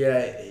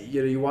 yeah,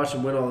 you know, you watch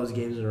them win all those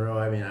games in a row.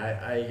 I mean,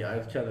 I'm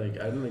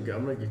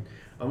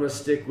gonna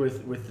stick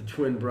with the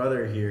twin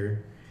brother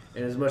here.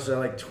 And as much as I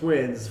like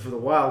Twins for the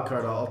wild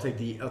card, I'll take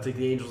the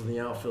Angels in the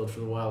outfield for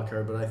the wild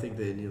card. But I think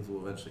the Indians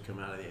will eventually come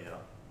out of the AL.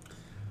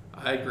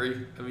 I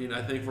agree. I mean,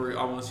 I think we're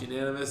almost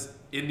unanimous.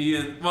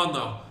 Indians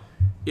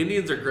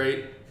are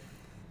great.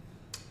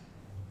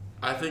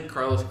 I think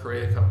Carlos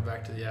Correa coming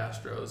back to the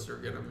Astros are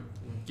going to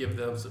give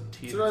them some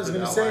teeth. That's what I was to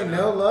going to that say. lineup.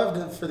 No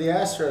love for the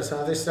Astros,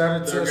 huh? They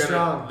started so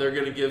strong. They're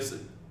going to give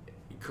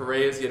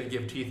Correa's going to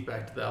give teeth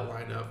back to that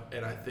lineup,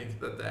 and I think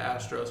that the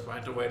Astros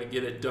find a way to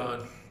get it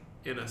done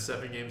in a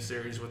 7-game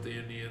series with the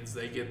Indians.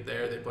 They get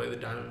there, they play the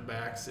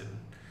Diamondbacks, and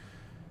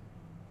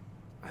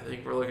I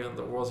think we're looking at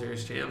the World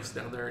Series champs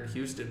down there in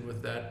Houston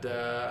with that,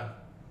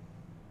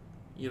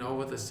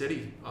 with the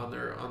city on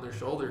their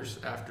shoulders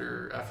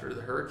after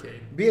the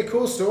hurricane. Be a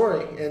cool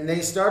story, and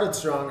they started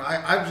strong.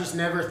 I've just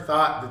never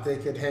thought that they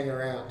could hang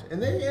around, I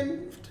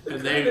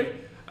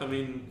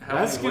mean, how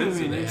That's many going wins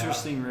to be do an they have?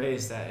 interesting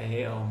race, that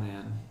AL,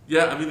 man.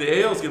 Yeah, I mean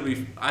the AL is going to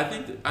be. I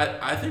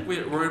think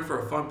we're in for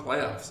a fun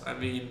playoffs. I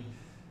mean,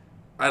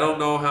 I don't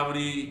know how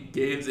many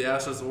games the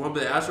Astros have won, but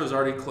the Astros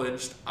already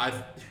clinched.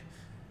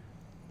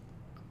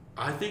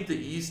 I think the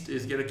East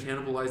is going to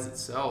cannibalize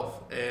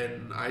itself,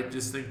 and I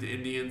just think the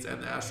Indians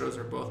and the Astros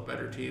are both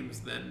better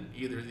teams than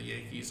either the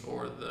Yankees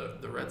or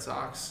the Red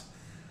Sox.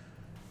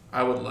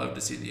 I would love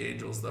to see the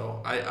Angels, though.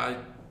 I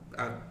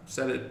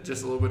said it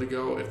just a little bit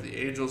ago. If the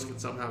Angels can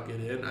somehow get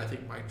in, I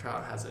think Mike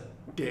Trout has a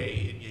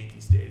day in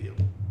Yankee Stadium.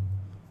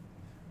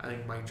 I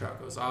think Mike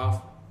Trout goes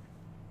off,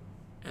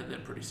 and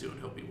then pretty soon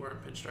he'll be wearing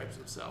pinstripes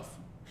himself.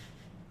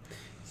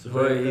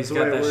 Boy, he's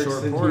got that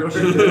short porch.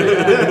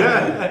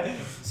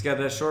 He's got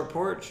that short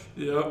porch.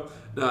 Yep.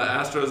 The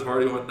Astros have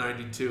already won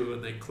 92,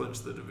 and they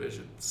clinched the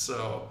division.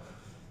 So,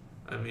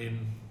 I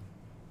mean,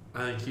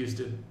 I think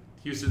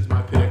Houston's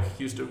my pick.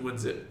 Houston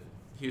wins it.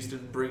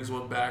 Houston brings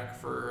one back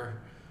for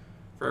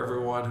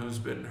everyone who's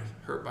been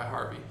hurt by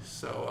Harvey.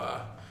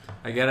 So,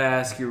 I got to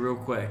ask you real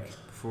quick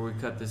before we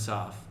cut this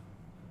off.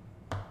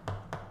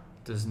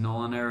 Does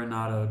Nolan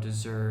Arenado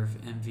deserve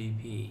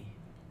MVP?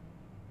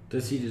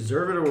 Does he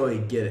deserve it or will he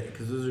get it?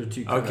 Because those are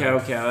two. Okay.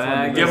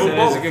 I give them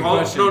that's both. a good Oh,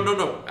 question.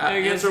 No.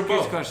 Answer Answer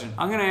both. question.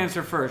 I'm going to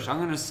answer first. I'm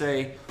going to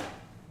say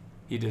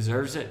he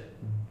deserves it,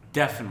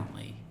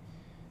 definitely.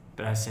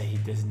 But I say he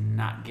does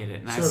not get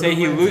it. And I So say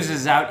who he wins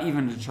loses out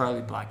even to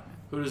Charlie Blackmon.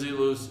 Who does he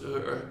lose?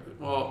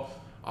 Well,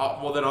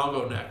 then I'll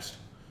go next.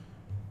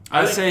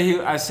 I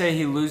say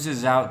he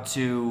loses out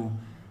to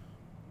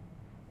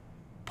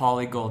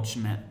Paulie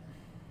Goldschmidt.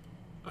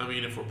 I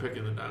mean, if we're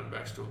picking the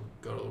Diamondbacks to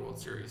go to the World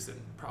Series, then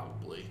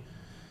probably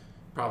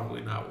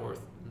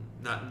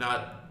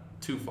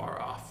not too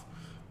far off.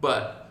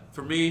 But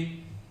for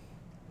me,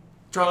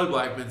 Charlie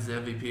Blackmon's the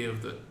MVP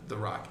of the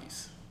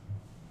Rockies.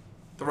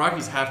 The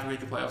Rockies have to make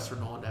the playoffs for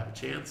Nolan to have a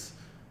chance.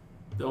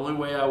 The only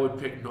way I would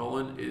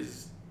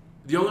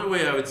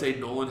say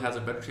Nolan has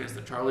a better chance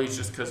than Charlie is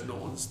just because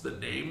Nolan's the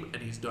name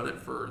and he's done it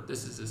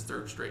this is his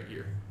 3rd straight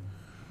year.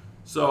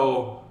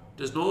 So,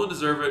 does Nolan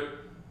deserve it?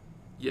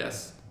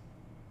 Yes.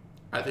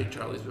 I think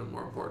Charlie's been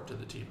more important to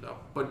the team, though.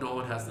 But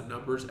Nolan has the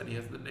numbers and he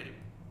has the name.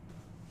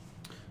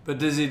 But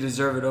does he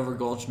deserve it over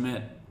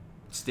Goldschmidt,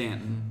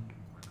 Stanton?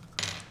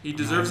 He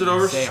deserves it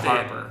over say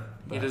Stanton. Harper,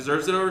 He but-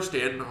 deserves it over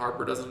Stanton.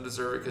 Harper doesn't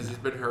deserve it because he's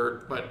been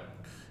hurt. But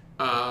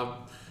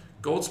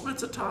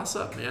Goldschmidt's a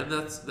toss-up, man.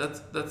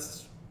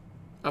 That's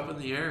up in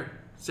the air.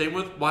 Same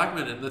with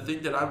Blackmon. And the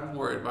thing that I'm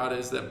worried about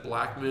is that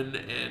Blackmon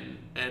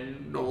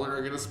and Nolan are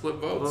going to split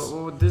votes.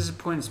 Well, what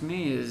disappoints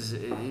me is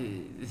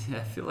I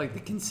feel like the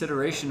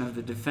consideration of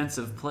the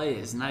defensive play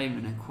is not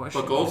even in question.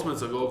 But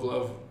Goldschmidt's a Gold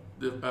Glove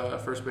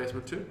first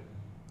baseman too.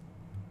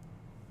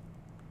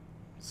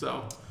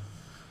 So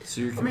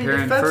you're I mean,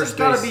 comparing defense has first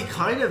got to base, be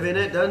kind of in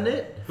it, doesn't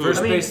it?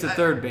 first base to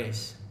third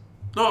base.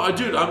 no,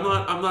 dude,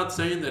 I'm not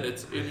saying that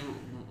it's any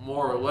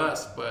more or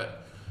less,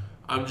 but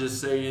I'm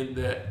just saying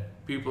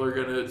that people are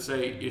gonna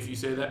say if you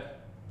say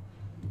that,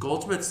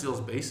 Goldschmidt steals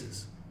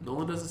bases.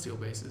 Nolan doesn't steal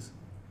bases.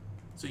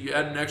 So you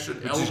add an extra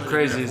Which element. is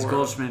crazy. in Is there for him.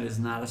 Goldschmidt is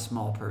not a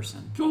small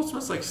person.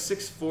 Goldschmidt's like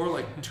 6'4",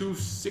 like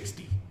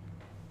 260.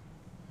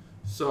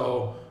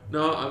 So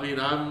no, I mean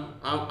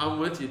I'm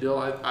with you, Dill.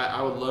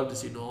 I would love to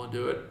see Nolan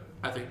do it.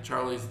 I think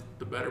Charlie's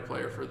the better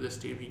player for this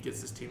team. He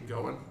gets this team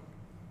going.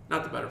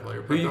 Not the better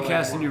player. Who are you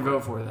casting your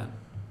vote for then?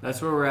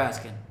 That's what we're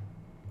asking.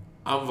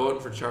 I'm voting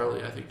for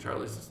Charlie. I think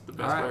Charlie's the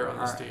best player on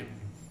this team.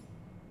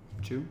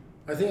 Chew?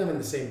 I think I'm in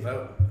the same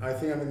vote. I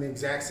think I'm in the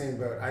exact same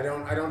vote. I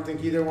don't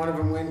think either one of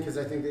them win because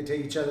I think they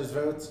take each other's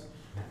votes.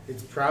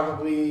 It's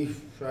probably,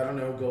 I don't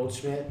know,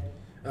 Goldschmidt.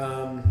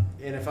 And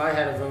if I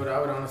had a vote, I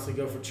would honestly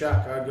go for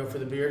Chuck. I would go for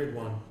the bearded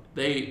one.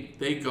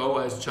 They go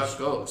as Chuck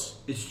goes.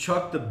 Is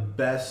Chuck the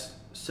best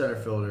center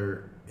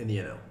fielder in the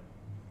NL?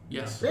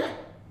 Yes. Yeah.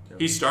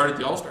 He started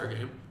the All-Star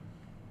game.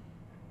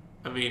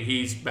 I mean,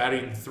 he's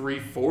batting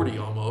 340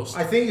 almost.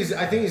 I think he's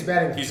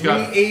batting He's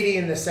got- 380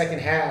 in the second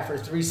half or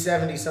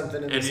 370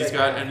 something in the second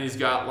half. He's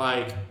got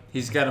like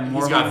He's got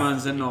more got- home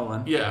runs than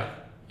Nolan. yeah.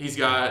 He's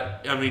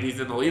got. I mean, he's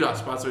in the leadoff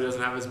spot, so he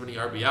doesn't have as many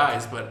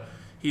RBIs, but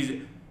he's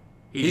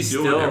doing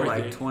still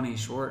everything. like 20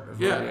 short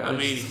of Yeah, RBIs. I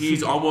mean,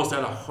 he's almost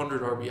at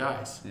 100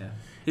 RBIs. Yeah.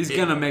 He's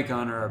going to make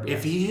 100 RBIs.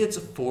 If he hits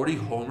 40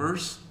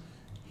 homers,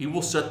 he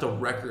will set the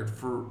record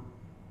for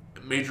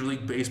Major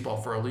League Baseball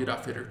for a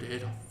leadoff hitter to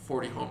hit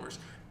 40 homers.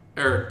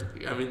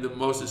 I mean, the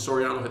most is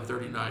Soriano hit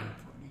 39.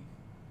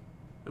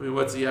 I mean,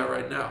 what's he at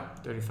right now?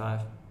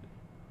 35.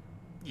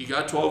 You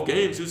got 12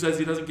 games. Who says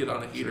he doesn't get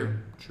on a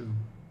heater? True.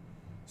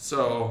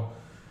 So,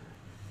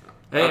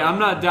 Hey, I'm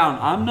not down.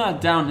 I'm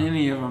not down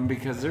any of them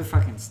because they're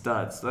fucking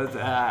studs.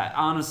 I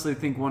honestly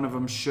think one of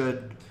them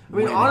should. I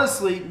mean, win.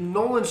 honestly,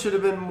 Nolan should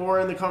have been more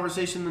in the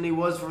conversation than he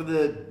was for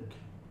the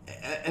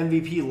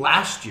MVP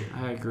last year.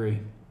 I agree.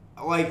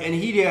 Like, and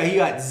he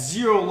got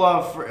zero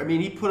love for. I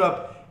mean, he put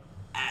up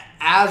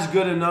as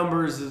good a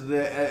numbers as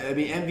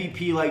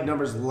MVP like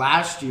numbers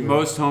last year.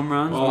 Most home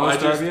runs, most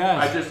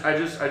RBIs.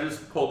 I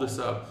just pulled this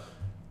up.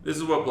 This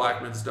is what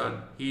Blackman's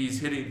done. He's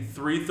hitting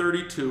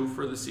 332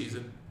 for the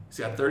season. He's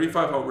got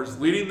 35 homers,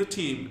 leading the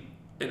team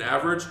in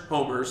average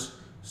homers,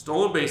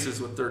 stolen bases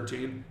with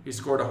 13. He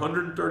scored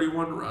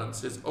 131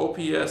 runs. His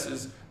OPS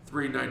is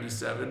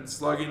 397.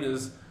 Slugging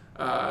is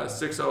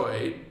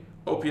 608.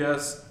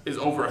 OPS is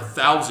over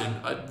 1,000.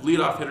 A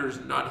leadoff hitter's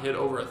not hit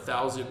over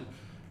 1,000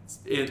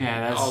 in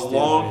a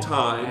long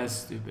time. That's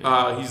stupid.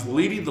 He's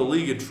leading the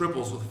league in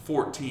triples with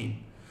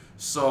 14.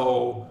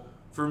 So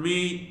for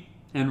me,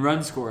 And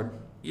runs scored.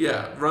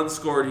 yeah, runs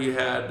scored, he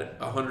had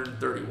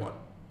 131.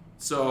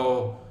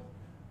 So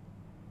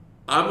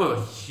I'm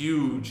a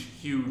huge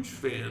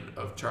fan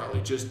of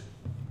Charlie, just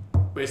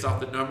based off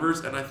the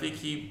numbers, and I think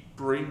he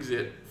brings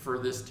it for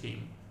this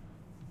team.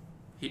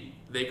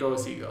 They go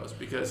as he goes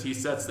because he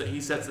sets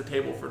the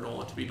table for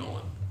Nolan to be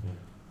Nolan.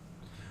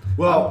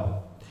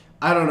 Well,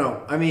 I don't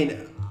know. I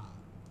mean,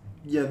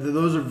 yeah,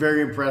 those are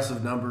very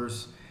impressive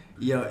numbers.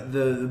 You know,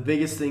 the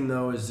biggest thing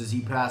though is does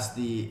he pass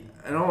the?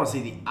 I don't want to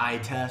say the eye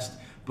test,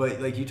 but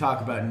like you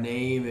talk about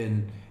name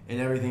and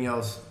everything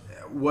else.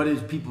 What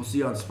does people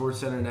see on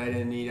SportsCenter night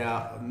in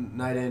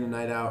and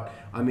night out?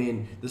 I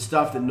mean, the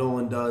stuff that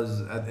Nolan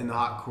does in the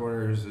hot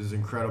corners is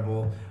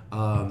incredible.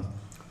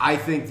 I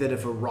think that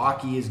if a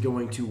Rocky is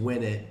going to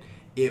win it,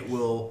 it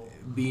will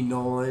be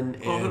Nolan,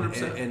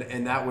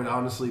 and that would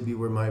honestly be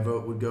where my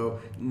vote would go.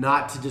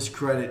 Not to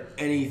discredit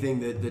anything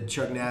that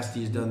Chuck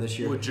Nasty has done this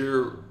year. Would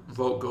your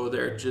vote go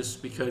there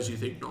just because you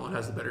think Nolan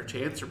has the better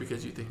chance, or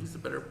because you think he's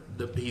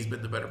he's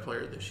been the better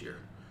player this year?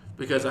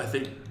 Because I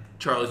think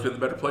Charlie's been the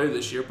better player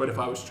this year, but if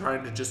I was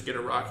trying to just get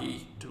a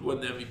Rocky to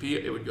win the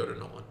MVP, it would go to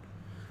Nolan.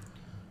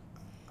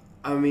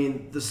 I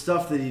mean, the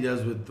stuff that he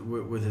does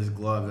with his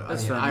glove.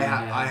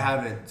 I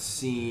haven't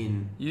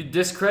seen. You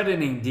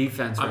discrediting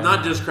defense. I'm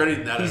not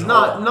discrediting that. He's at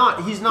not.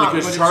 all. He's not.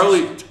 Because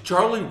but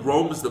Charlie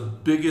roams the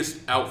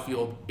biggest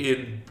outfield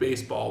in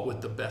baseball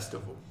with the best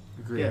of them.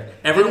 Agreed. Yeah.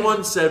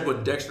 Everyone said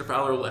when Dexter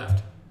Fowler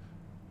left,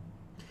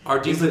 our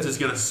defense is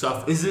going to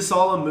suffer. Is this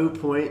all a moot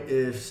point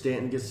if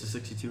Stanton gets to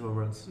 62 home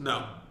runs?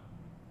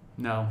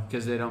 No,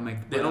 because they don't make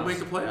the playoffs. They don't make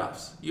the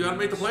playoffs. You got to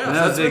make the playoffs.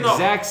 That's the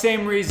exact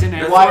same reason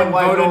why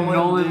everyone voted Nolan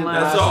Nolan did.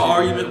 last That's the year.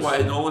 argument why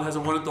Nolan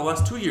hasn't won it the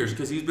last 2 years,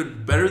 because he's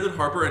been better than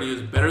Harper and he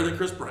was better than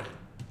Chris Bryant.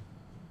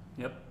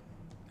 Yep.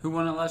 Who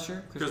won it last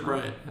year? Chris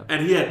Bryant. Yep.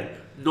 And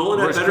Nolan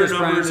Where's had better Chris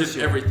Bryant numbers this in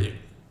year? everything.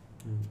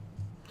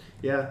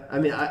 Yeah, I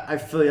mean, I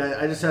feel you.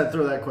 I just had to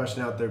throw that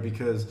question out there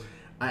because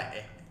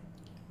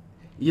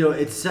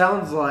it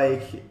sounds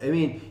like, I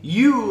mean,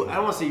 I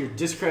don't want to say you're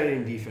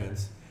discrediting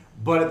defense,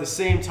 but at the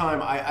same time,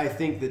 I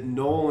think that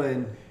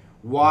Nolan,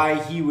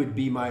 why he would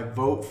be my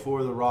vote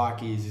for the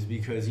Rockies is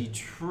because he's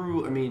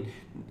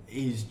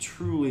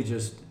truly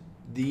just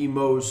the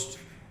most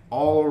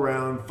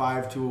all-around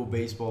 5-tool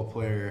baseball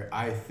player,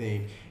 I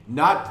think.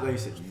 Not, like I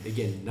said,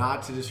 again,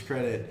 not to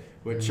discredit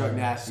what Chuck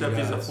Nasty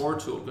Except does. he's a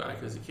 4-tool guy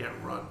because he can't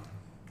run.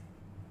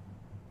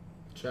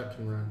 Chuck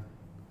can run.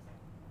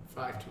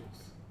 5 tools.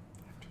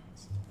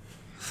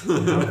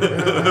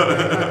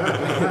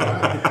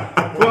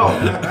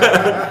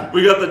 Well,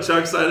 We got the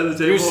Chuck side of the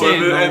table You're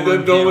saying and Nolan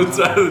then Nolan can't.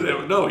 side of the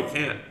table. No, he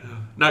can't.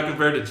 Not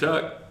compared to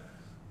Chuck.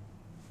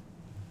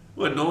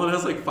 What, Nolan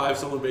has like 5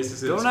 stolen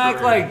bases in his Don't act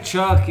career. like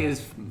Chuck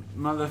is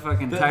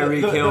motherfucking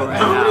Tyreek Hill right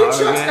How now. many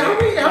Chucks?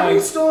 Okay? How many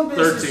stolen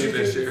bases? 13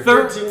 this year.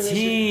 13 this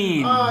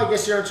year. 13. Oh, I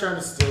guess you're not trying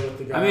to steal with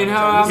the guy. I mean,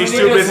 how He's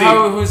many too does busy.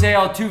 Jose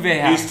Altuve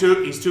have? He's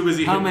too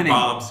busy How hitting many?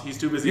 bombs. He's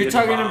too busy You're hitting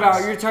talking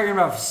bombs.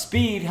 about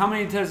speed. How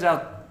many does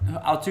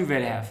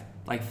Altuve have?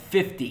 Like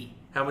 50.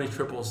 How many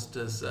triples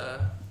does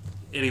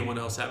anyone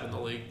else have in the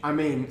league? I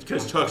mean,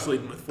 Because Chuck's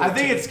leading with 14. I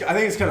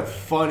think it's kind of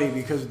funny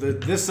because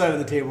this side of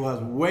the table has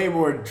way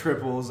more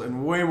triples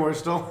and way more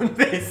stolen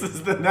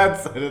bases than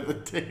that side of the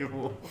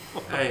table.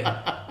 Hey.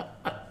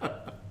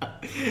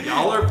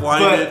 Y'all are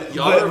blinded.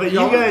 But you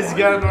guys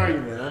got an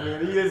argument. I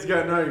mean, you guys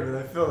got an argument.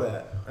 I feel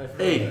that.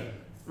 Hey,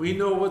 we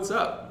know what's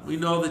up. We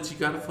know that you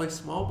got to play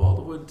small ball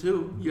to win,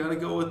 too. You got to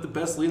go with the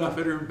best leadoff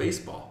hitter in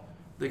baseball.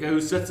 The guy who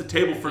sets the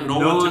table for And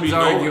Nolan no to one's be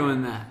Nolan.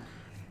 arguing that.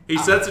 He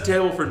sets the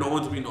table for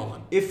Nolan to be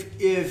Nolan. If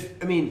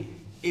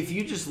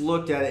you just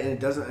looked at it and it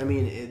doesn't, I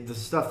mean, the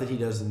stuff that he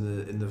does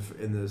in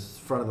the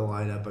front of the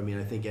lineup. I mean,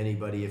 I think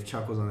anybody, if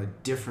Chuck was on a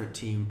different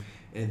team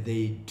and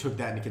they took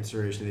that into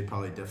consideration, they'd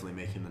probably definitely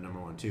make him the number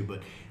 1 too.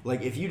 But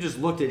like, if you just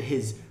looked at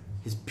his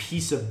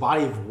piece of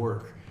body of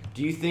work,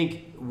 do you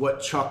think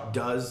what Chuck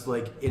does,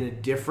 like in a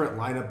different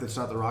lineup that's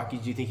not the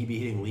Rockies, do you think he'd be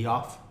hitting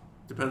leadoff?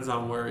 Depends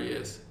on where he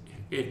is.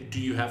 Do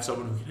you have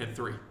someone who can hit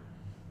 3?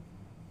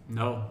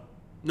 No.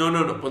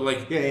 No. But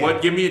like, Yeah.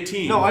 what? Give me a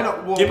team. No, I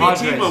know. Well, give me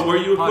Padres. a team on where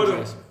you would put him.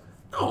 Padres.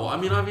 No, I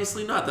mean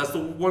obviously not. That's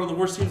one of the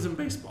worst teams in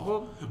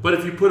baseball. But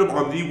if you put him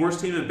on the worst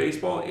team in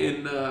baseball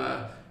in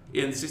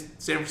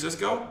San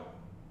Francisco,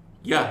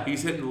 yeah,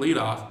 he's hitting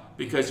leadoff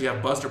because you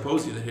have Buster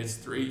Posey that hits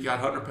 3. You got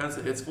Hunter Pence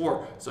that hits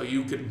 4, so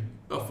you can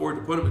afford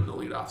to put him in the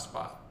leadoff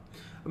spot.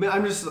 I mean, I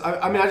just look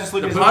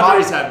The at his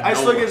Padres body. have I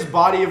just no look at one. his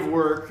body of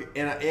work,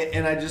 and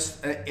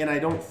I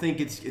don't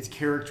think it's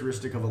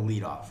characteristic of a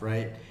leadoff,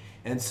 right?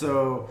 And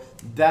so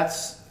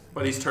that's.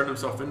 But he's turned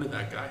himself into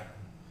that guy,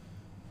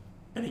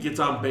 and he gets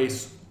on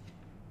base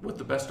with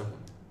the best of them.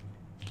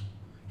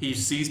 He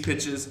sees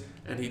pitches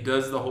and he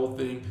does the whole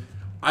thing.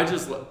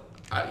 The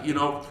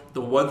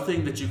one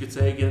thing that you could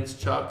say against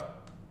Chuck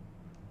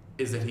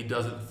is that he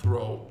doesn't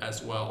throw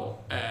as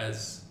well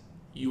as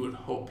you would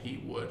hope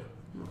he would.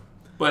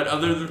 But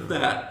other than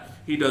that,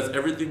 he does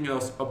everything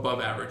else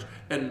above average.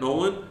 And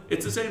Nolan,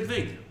 it's the same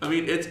thing. I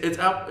mean,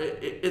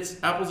 it's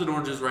apples and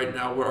oranges right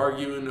now. We're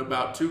arguing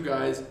about 2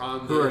 guys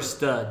Who are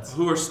studs.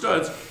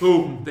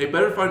 Who they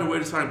better find a way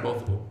to sign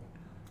both of them.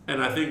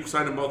 And I think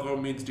signing both of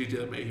them means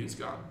DJ LeMahieu's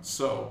gone.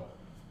 So,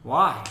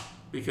 Why?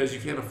 because you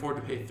can't afford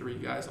to pay 3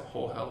 guys a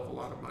whole hell of a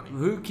lot of money.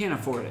 Who can't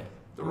afford it?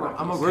 The Rockies.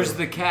 I'm okay. Where's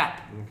the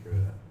cap? I'm okay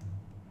with that.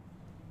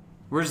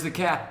 Where's the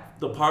cap?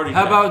 The party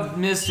How deck. about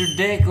Mr.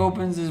 Dick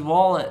opens his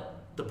wallet?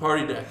 The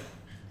party deck.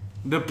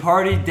 The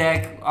party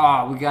deck.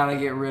 Oh, we gotta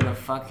get rid of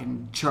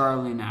fucking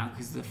Charlie now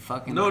because the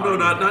fucking. No, party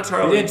not deck.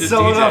 Charlie. We didn't Just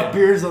sell DJ. enough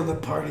beers on the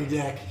party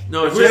deck.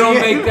 No, If it's we just, don't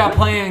make that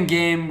play-in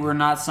game, we're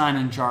not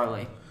signing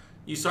Charlie.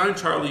 you sign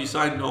Charlie, you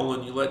sign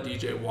Nolan, you let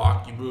DJ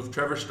walk, you move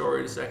Trevor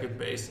Story to second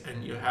base,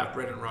 and you have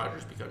Brendan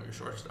Rodgers become your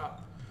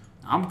shortstop.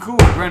 I'm cool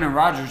with Brendan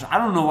Rodgers. I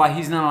don't know why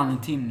he's not on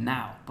the team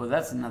now, but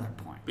that's another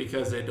point.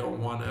 Because they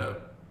don't want to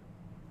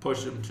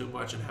push him too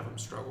much and have him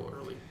struggle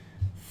early.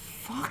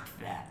 Fuck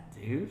that,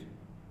 dude.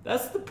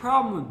 That's the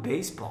problem with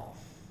baseball.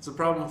 It's a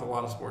problem with a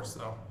lot of sports,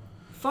 though.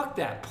 Fuck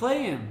that.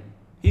 Play him.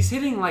 He's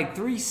hitting like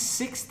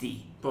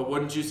 360. But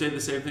wouldn't you say the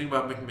same thing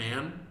about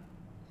McMahon?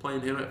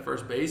 Playing him at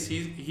first base?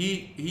 He's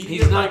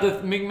He's not the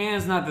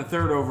McMahon's not the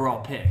 3rd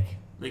overall pick.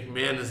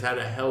 McMahon has had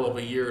a hell of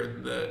a year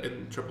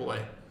in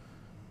AAA.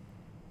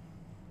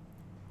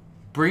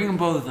 Bring them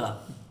both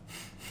up.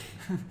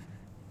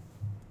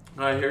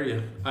 I hear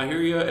you,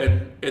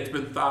 and it's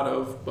been thought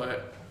of,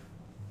 but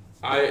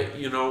are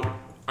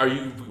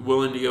you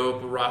willing to give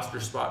up a roster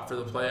spot for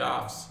the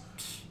playoffs,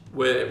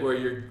 where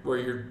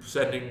you're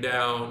sending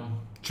down?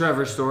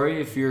 Trevor Story,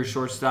 if your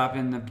shortstop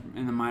in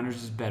the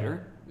minors is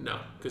better. No,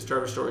 because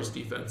Trevor Story's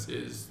defense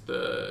is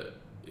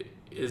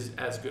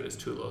as good as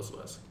Tulo's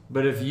was.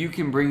 But if you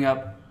can bring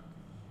up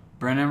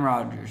Brendan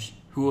Rodgers,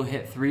 who will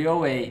hit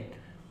 308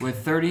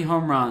 with 30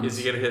 home runs. Is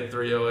he going to hit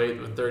 308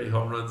 with 30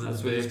 home runs That's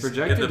in what the he's bigs?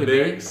 projected in the to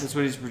be. bigs? That's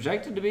what he's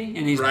projected to be.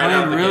 And he's Right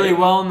out playing the really gate.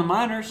 well in the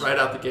minors. Right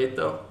out the gate,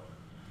 though.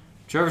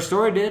 Trevor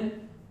Story did.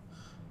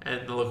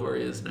 And look where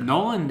he is now.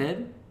 Nolan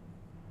did.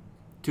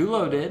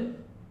 Tulo did.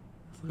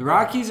 The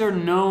Rockies are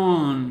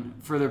known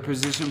for their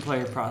position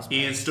player prospects.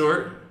 Ian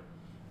Stewart.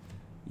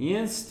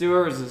 Ian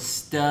Stewart was a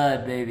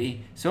stud,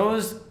 baby. So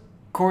was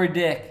Corey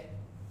Dick.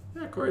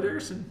 Yeah, Corey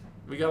Dickerson.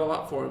 We got a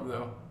lot for him,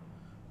 though.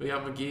 We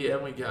got McGee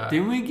and we got...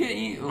 Didn't we get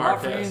a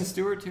lot for Marquez. Ian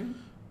Stewart, too?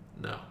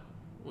 No.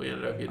 We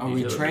ended up getting Oh,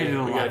 we traded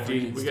a lot for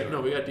Ian Stewart.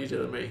 No, we got DJ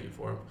LeMahieu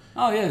for him.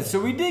 Oh, yeah.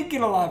 So we did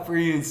get a lot for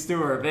Ian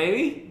Stewart,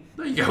 baby.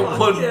 No, you got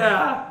one.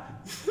 Yeah.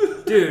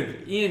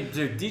 Dude,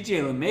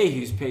 DJ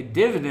LeMahieu's paid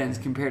dividends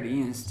compared to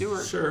Ian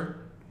Stewart. Sure.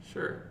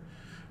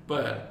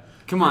 But...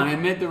 Come on,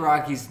 admit the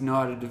Rockies know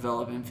how to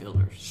develop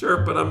infielders. Sure,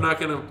 but I'm not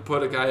going to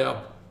put a guy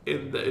up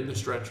in the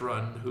stretch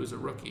run who's a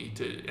rookie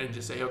and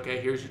just say,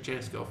 okay, here's your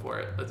chance, go for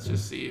it. Let's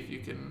just see if you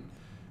can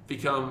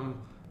become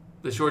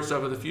the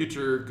shortstop of the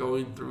future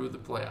going through the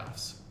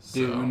playoffs.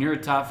 Dude, when you're a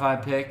top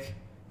 5 pick,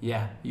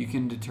 yeah, you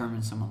can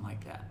determine someone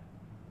like that.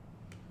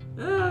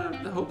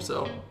 I hope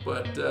so.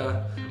 But,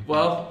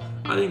 well,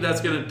 I think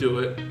that's going to do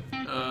it.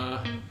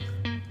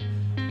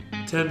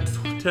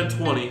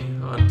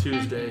 10:20 on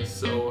Tuesday.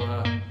 So,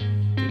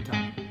 Good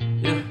time.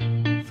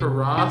 yeah, for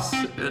Ross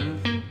and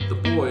the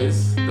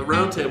boys, the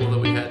roundtable that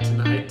we had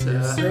tonight.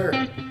 Yes, sir.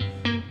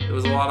 It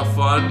was a lot of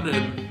fun,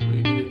 and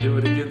we need to do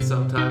it again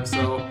sometime.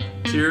 So,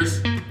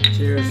 cheers,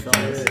 Cheers,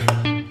 fellas.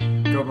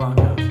 Go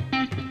Broncos.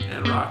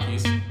 and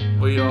Rockies.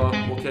 We'll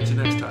catch you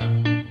next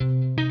time.